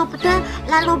蓝萝卜炖，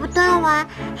蓝萝卜炖完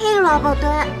黑萝卜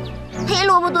炖，黑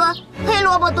萝卜炖，黑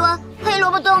萝卜炖，黑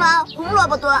萝卜炖完红萝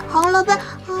卜炖，红萝卜。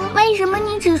为什么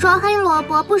你只说黑萝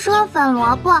卜，不说粉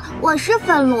萝卜？我是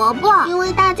粉萝卜，因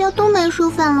为大家都没说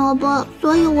粉萝卜，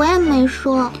所以我也没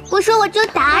说。不说我就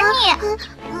打你！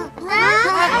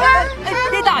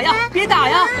别打呀，别打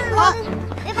呀！啊，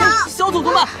别跑！小祖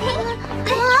宗们！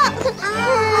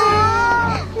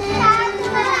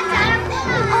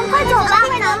快走吧，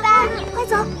快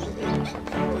走！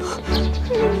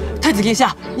太子殿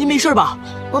下，您没事吧？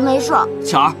我没事。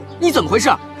巧儿，你怎么回事？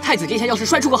太子殿下要是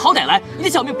摔出个好歹来，你的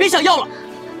小命别想要了。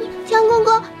强公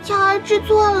公，巧儿知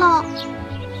错了。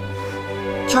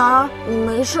巧儿，你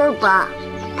没事吧？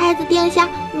太子殿下，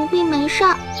奴婢没事，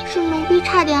是奴婢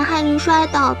差点害您摔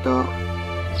倒的。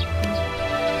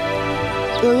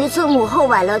有一次母后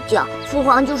崴了脚，父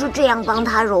皇就是这样帮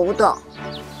她揉的。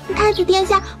太子殿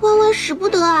下，万万使不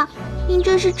得啊！您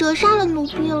这是折杀了奴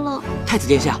婢了。太子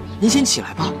殿下，您先起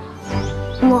来吧。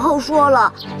母后说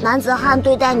了，男子汉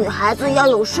对待女孩子要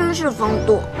有绅士风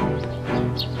度。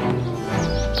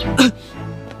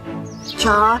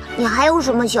巧儿，你还有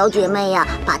什么小姐妹呀？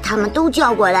把她们都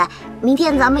叫过来，明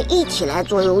天咱们一起来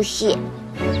做游戏。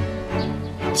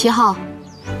齐浩，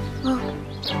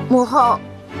母后，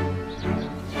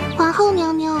皇后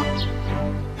娘娘，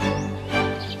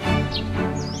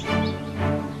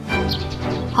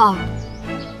浩儿，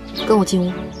跟我进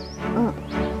屋。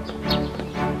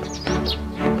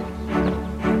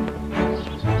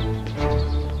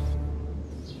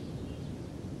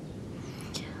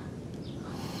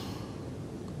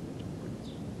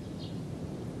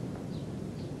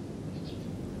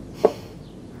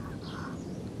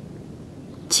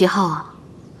齐浩啊，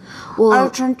儿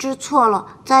臣知错了，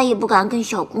再也不敢跟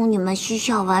小宫女们嬉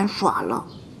笑玩耍了。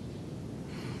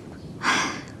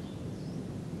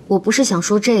我不是想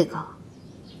说这个，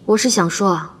我是想说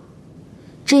啊，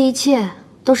这一切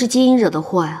都是基因惹的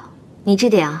祸呀。你这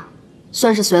点啊，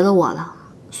算是随了我了。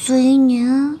随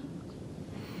您？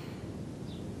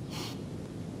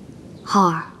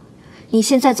浩儿，你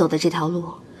现在走的这条路，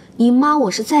你妈我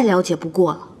是再了解不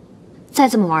过了。再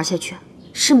这么玩下去，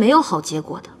是没有好结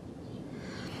果的。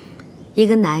一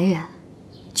个男人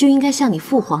就应该像你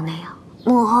父皇那样。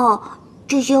母后，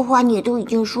这些话你都已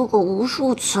经说过无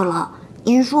数次了。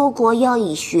您说过要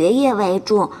以学业为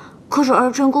重，可是儿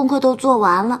臣功课都做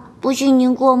完了，不信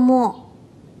您过目。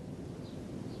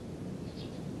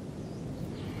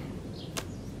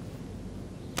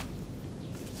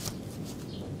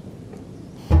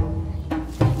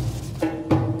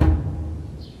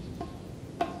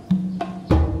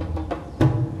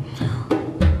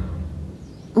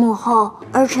母后，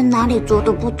儿臣哪里做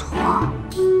的不妥？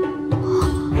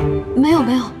没有，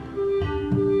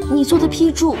你做的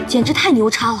批注简直太牛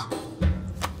叉了。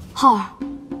浩儿，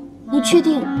你确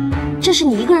定这是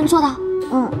你一个人做的？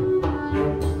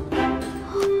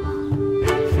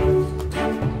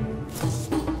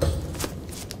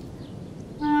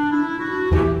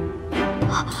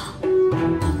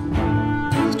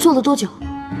做了多久？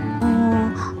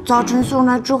早晨送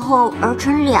来之后，儿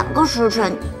臣2个时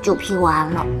辰就批完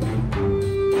了。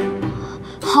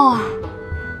浩儿，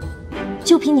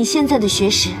就凭你现在的学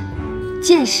识、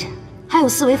见识，还有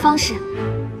思维方式，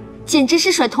简直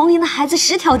是甩同龄的孩子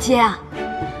10条街啊！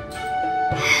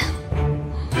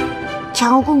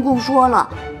强公公说了，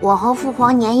我和父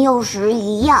皇年幼时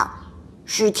一样，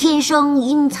是天生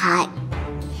英才。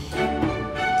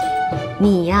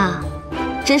你呀，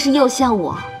真是又像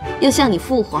我，又像你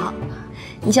父皇。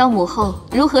你叫母后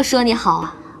如何说你好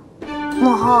啊？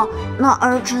母后，那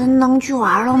儿臣能去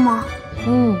玩了吗？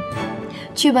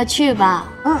去吧去吧。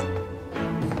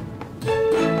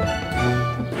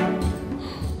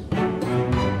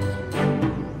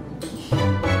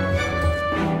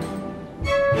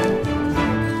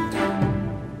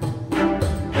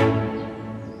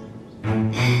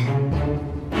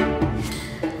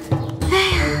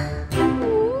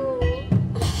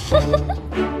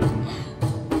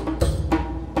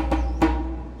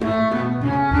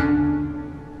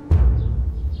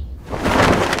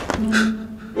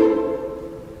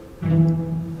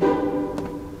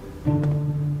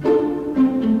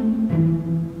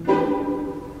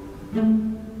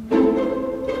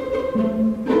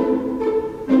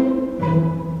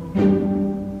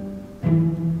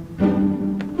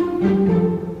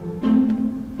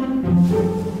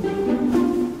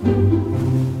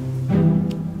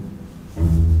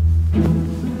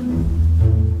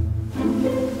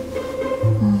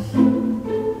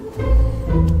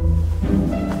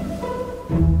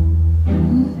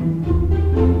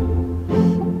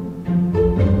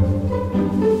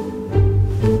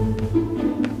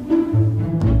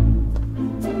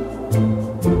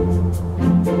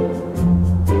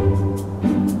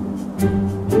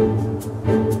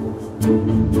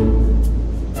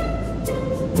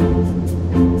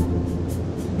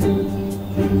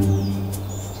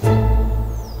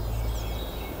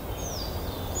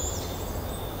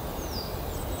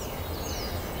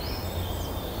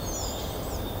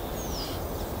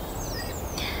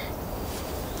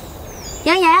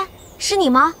杨言，是你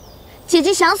吗？姐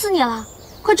姐想死你了，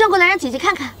快转过来让姐姐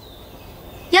看看。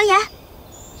杨言，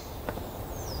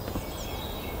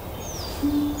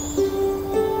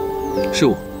是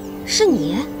我。是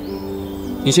你？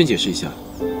你先解释一下，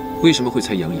为什么会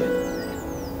猜杨言？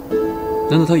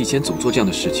难道他以前总做这样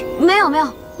的事情？没有没有，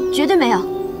绝对没有。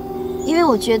因为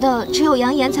我觉得只有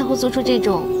杨言才会做出这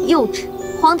种幼稚、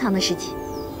荒唐的事情。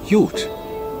幼稚，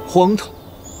荒唐。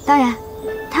当然，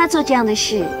他做这样的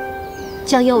事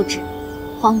叫幼稚、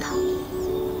荒唐，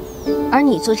而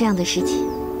你做这样的事情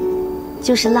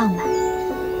就是浪漫、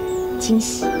惊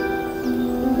喜。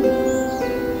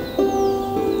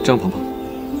张鹏鹏，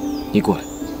你过来。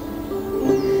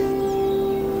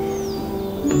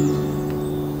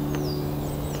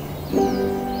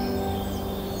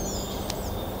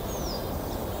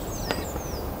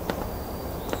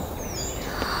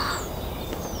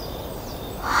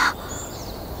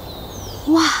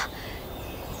哇，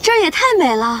这儿也太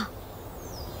美了！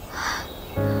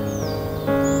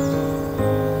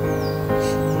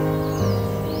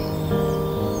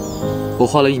我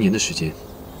花了1年的时间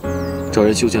找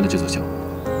人修建了这座小屋，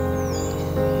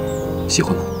喜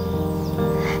欢吗？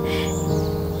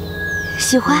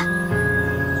喜欢，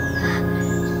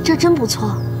这真不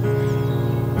错。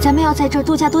咱们要在这儿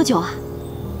度假多久啊？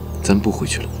咱不回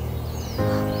去了。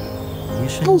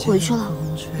不回去了？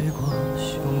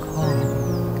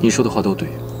你说的话都对，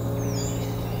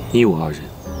你我2人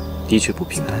的确不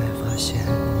平等，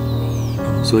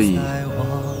所以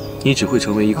你只会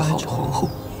成为一个好的皇后，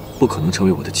不可能成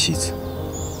为我的妻子。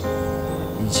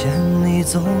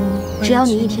只要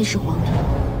你一天是皇帝，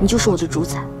你就是我的主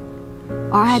宰，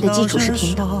而爱的基础是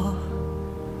平等。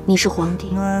你是皇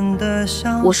帝，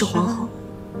我是皇后，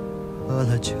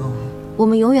我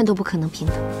们永远都不可能平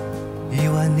等，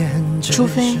除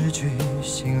非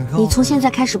你从现在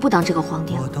开始不当这个皇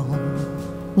帝了。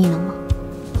你能吗？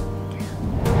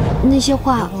那些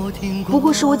话不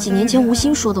过是我几年前无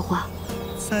心说的话，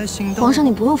皇上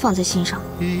你不用放在心上。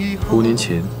5年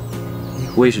前，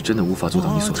我也是真的无法做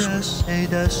到你所说的。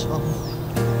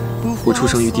我出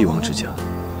生于帝王之家，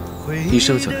一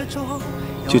生下来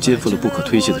就肩负了不可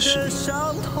推卸的使命，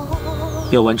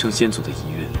要完成先祖的遗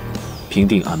愿，平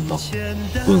定安邦，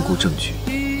稳固政局。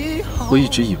我一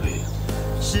直以为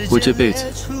我这辈子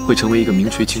会成为一个名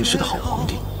垂青史的好皇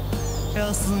帝，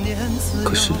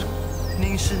可是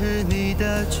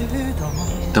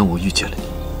当我遇见了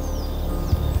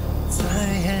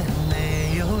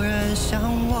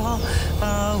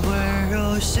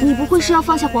你，你不会是要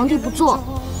放下皇帝不做，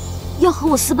要和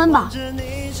我私奔吧？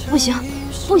不行，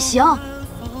不行，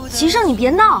齐胜你别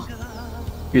闹。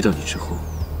遇到你之后，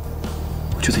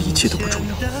我觉得一切都不重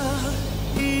要。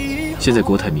现在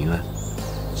国泰民安，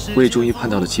我也终于盼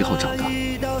到了7号长大。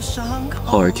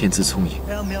浩儿天资聪颖，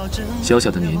小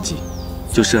小的年纪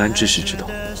就深谙知识之道，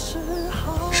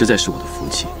实在是我的福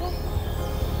气。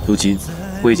如今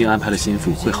我已经安排了心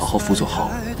腹会好好辅佐浩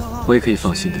儿，我也可以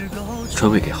放心的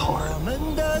传位给浩儿。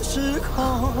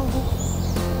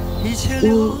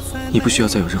你不需要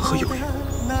再有任何犹豫，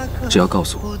只要告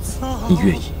诉我你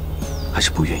愿意还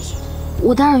是不愿意。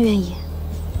我当然愿意。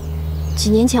几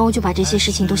年前我就把这些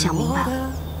事情都想明白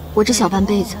了。我这小半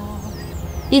辈子，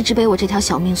一直被我这条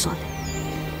小命所累，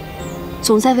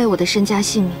总在为我的身家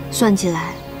性命算计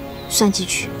来，算计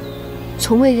去，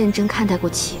从未认真看待过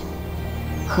情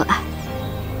和爱。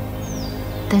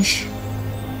但是，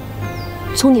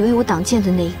从你为我挡箭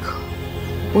的那一刻，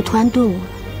我突然顿悟了。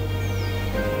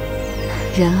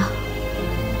人啊，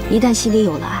一旦心里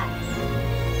有了爱，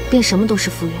便什么都是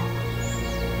复原了。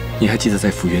你还记得在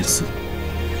福源寺，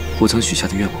我曾许下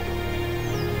的愿望吗？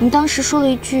你当时说了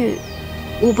一句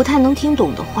我不太能听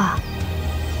懂的话。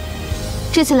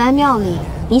这次来庙里，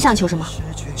你想求什么？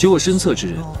求我身侧之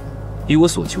人与我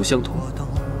所求相同。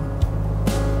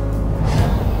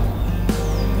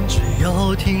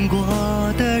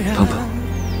鹏鹏，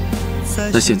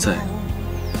那现在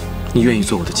你愿意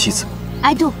做我的妻子吗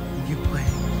 ？I do。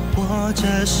握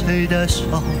着谁的手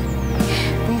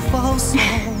不放松，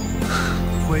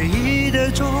回忆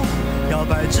的钟摇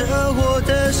摆着我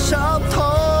的伤痛。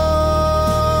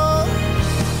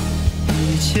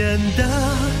以前的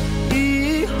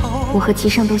以后，我和齐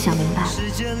胜都想明白了，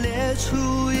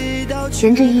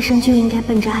人这一生就应该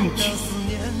奔着爱去。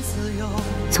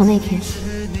从那天起，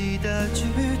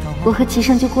我和齐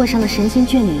胜就过上了神仙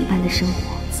眷侣一般的生活。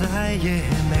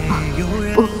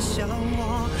不，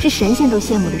是神仙都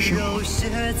羡慕的生活。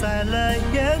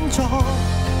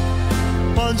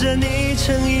望着你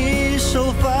成一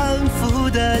首反复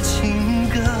的情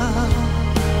歌，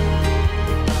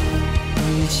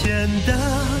以前的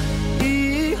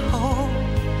以后，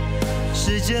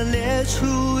时间裂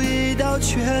出一道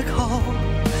缺口，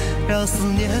让思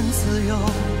念自由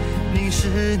凝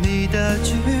视你的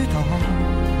举动。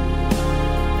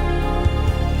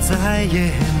再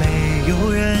也没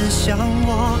有人像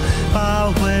我，把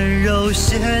温柔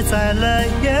写在了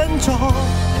眼中。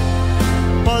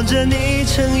望着你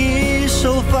成一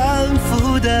首反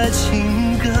复的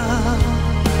情歌，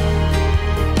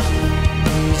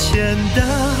以前的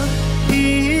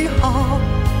以后，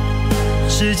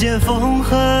时间缝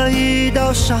合一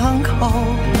道伤口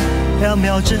，2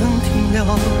秒钟停留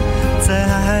在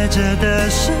爱着的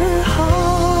时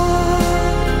候，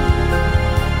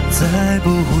再不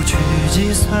去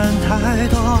计算太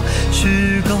多，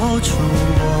虚构出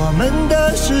我们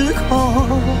的时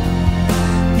空。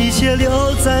一切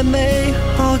留在美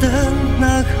好的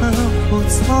那刻不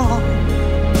走，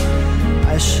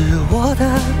爱是我的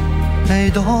被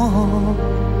动。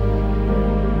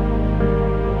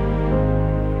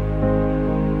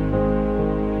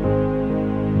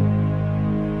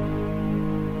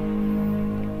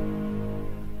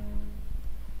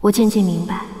我渐渐明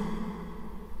白，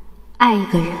爱一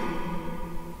个人，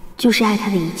就是爱他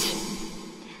的一切，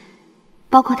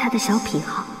包括他的小癖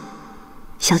好、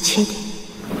小缺点。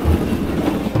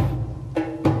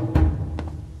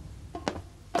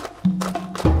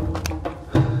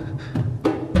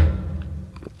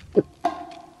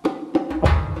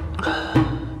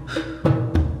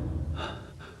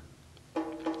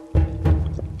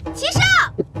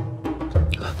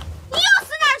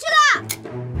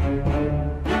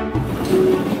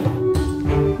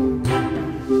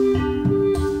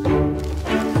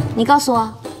你告诉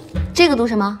我，这个读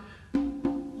什么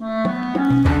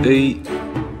 ？A。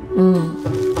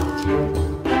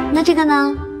那这个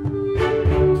呢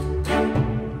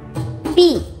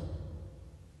 ？B。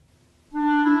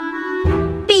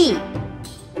B。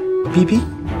B。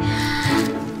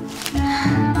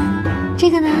这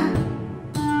个呢？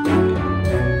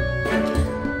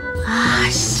啊，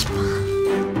西吧。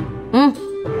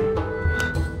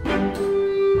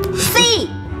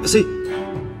C。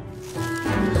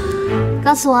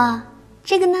告诉我，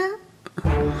这个呢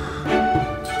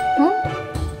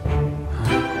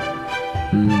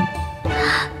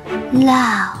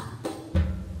？Love。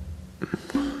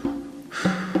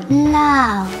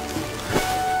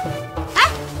哎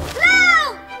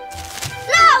 ，Love。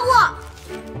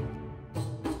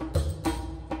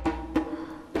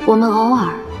我们偶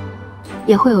尔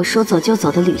也会有说走就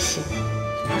走的旅行。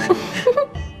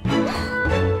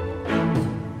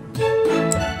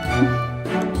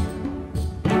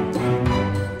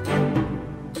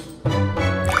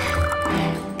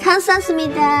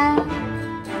감사합니다。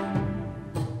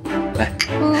来。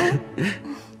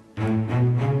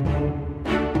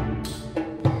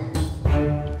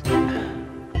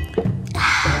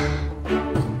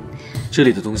这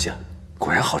里的东西啊，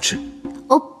果然好吃。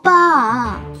欧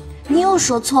巴，你又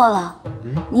说错了。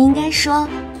你应该说，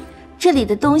这里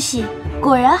的东西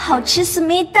果然好吃，思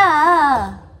密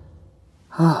达。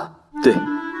啊，对，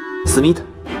思密达，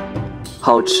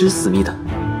好吃思密达，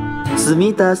思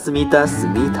密达思密达思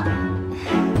密达。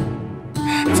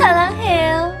擦浪嘿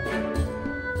哦，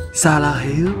撒浪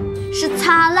嘿哟，是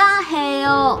擦浪嘿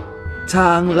哦，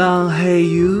苍浪嘿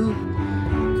哟，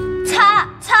擦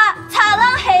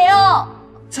浪嘿哦，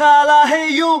擦浪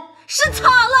嘿哟，是擦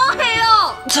浪嘿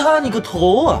哦，擦你个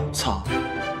头啊！擦，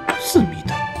思密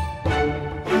达，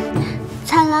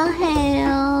擦浪嘿哦。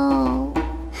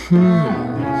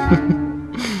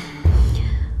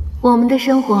我们的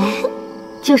生活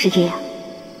就是这样，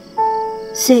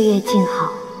岁月静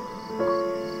好，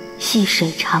细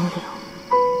水长流。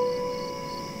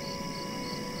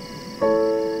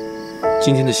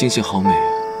今天的星星好美啊！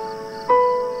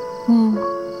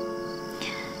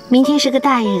明天是个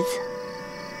大日子。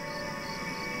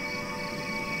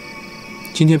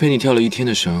今天陪你跳了一天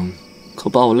的绳，可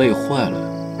把我累坏了。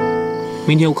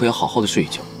明天我可要好好的睡一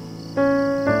觉。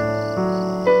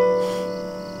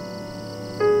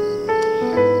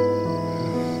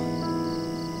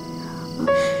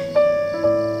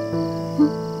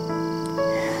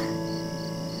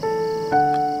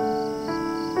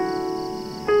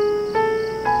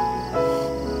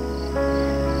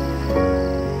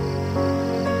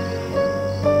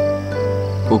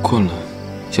我困了，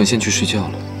想先去睡觉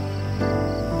了。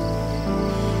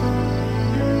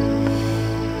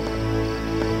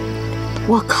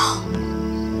我靠！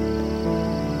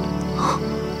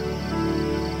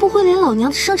不会连老娘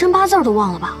的生辰八字都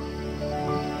忘了吧？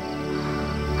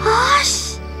啊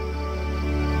西！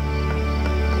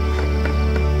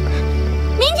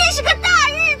明天是个大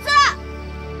日子。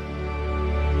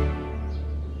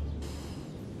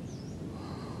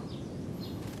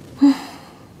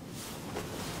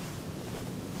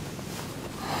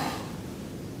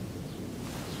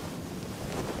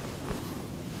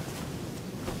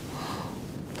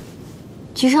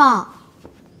齐少，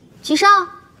齐少，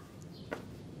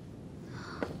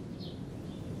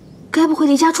该不会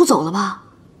离家出走了吧？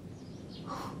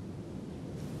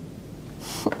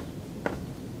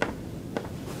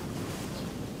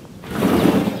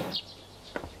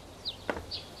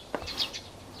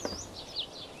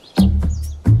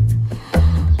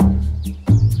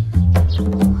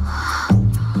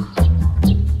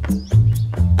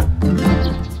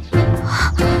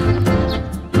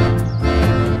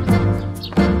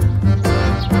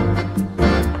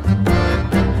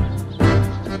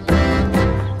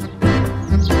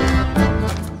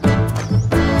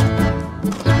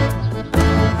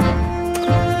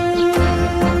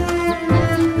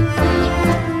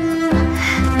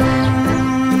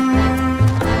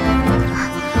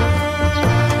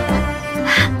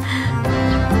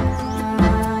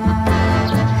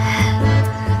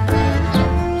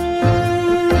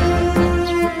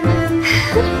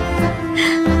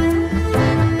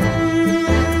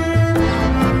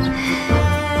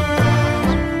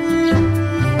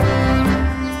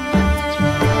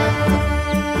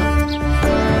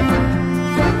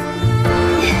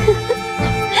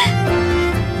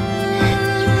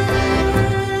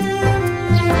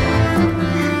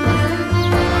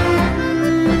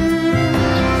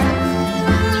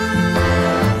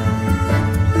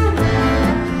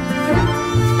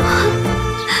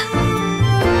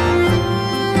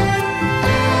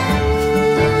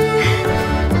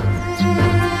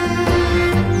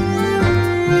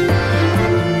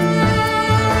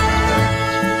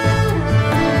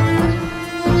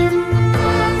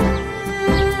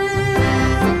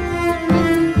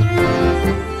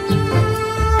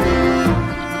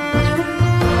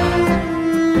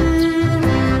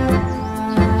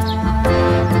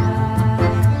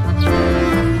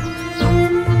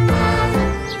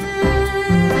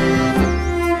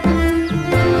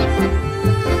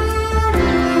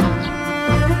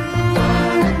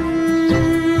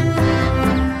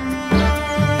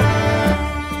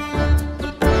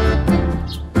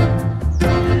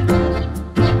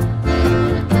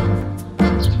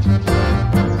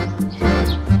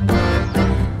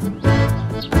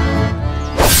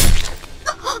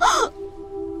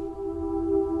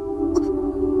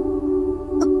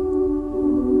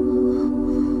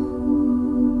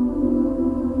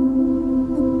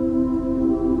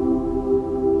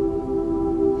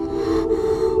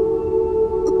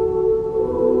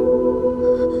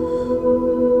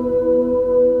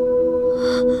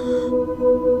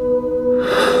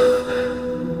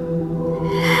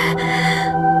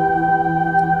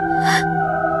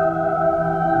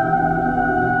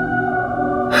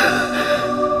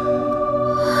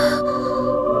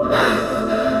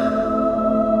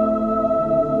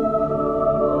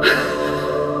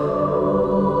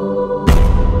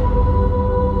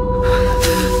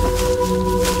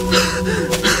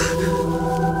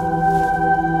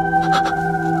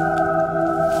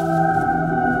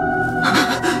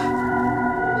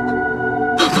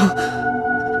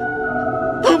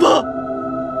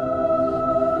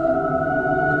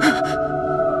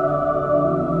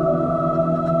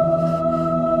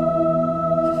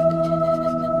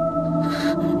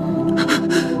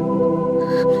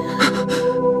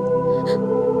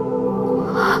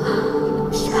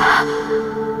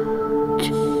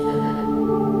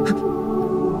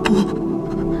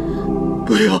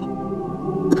不要！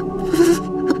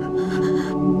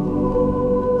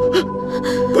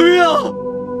不要！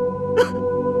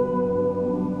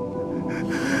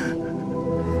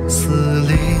丝绫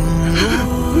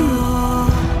罗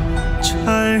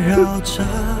缠绕着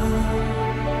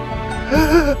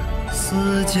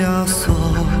丝枷锁，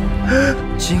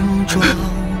金装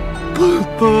爸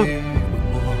爸。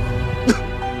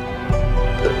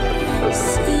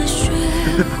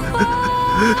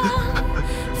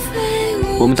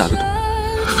我们打个赌，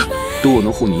赌我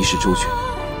能护你一世周全。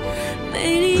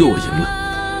若我赢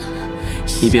了，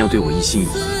你便要对我一心一意，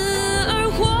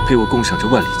陪我共赏这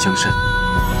万里江山。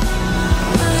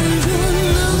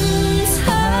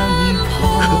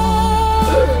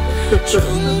终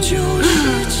究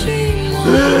是寂寞，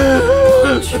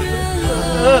却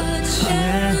了千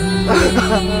年，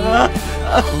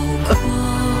后果。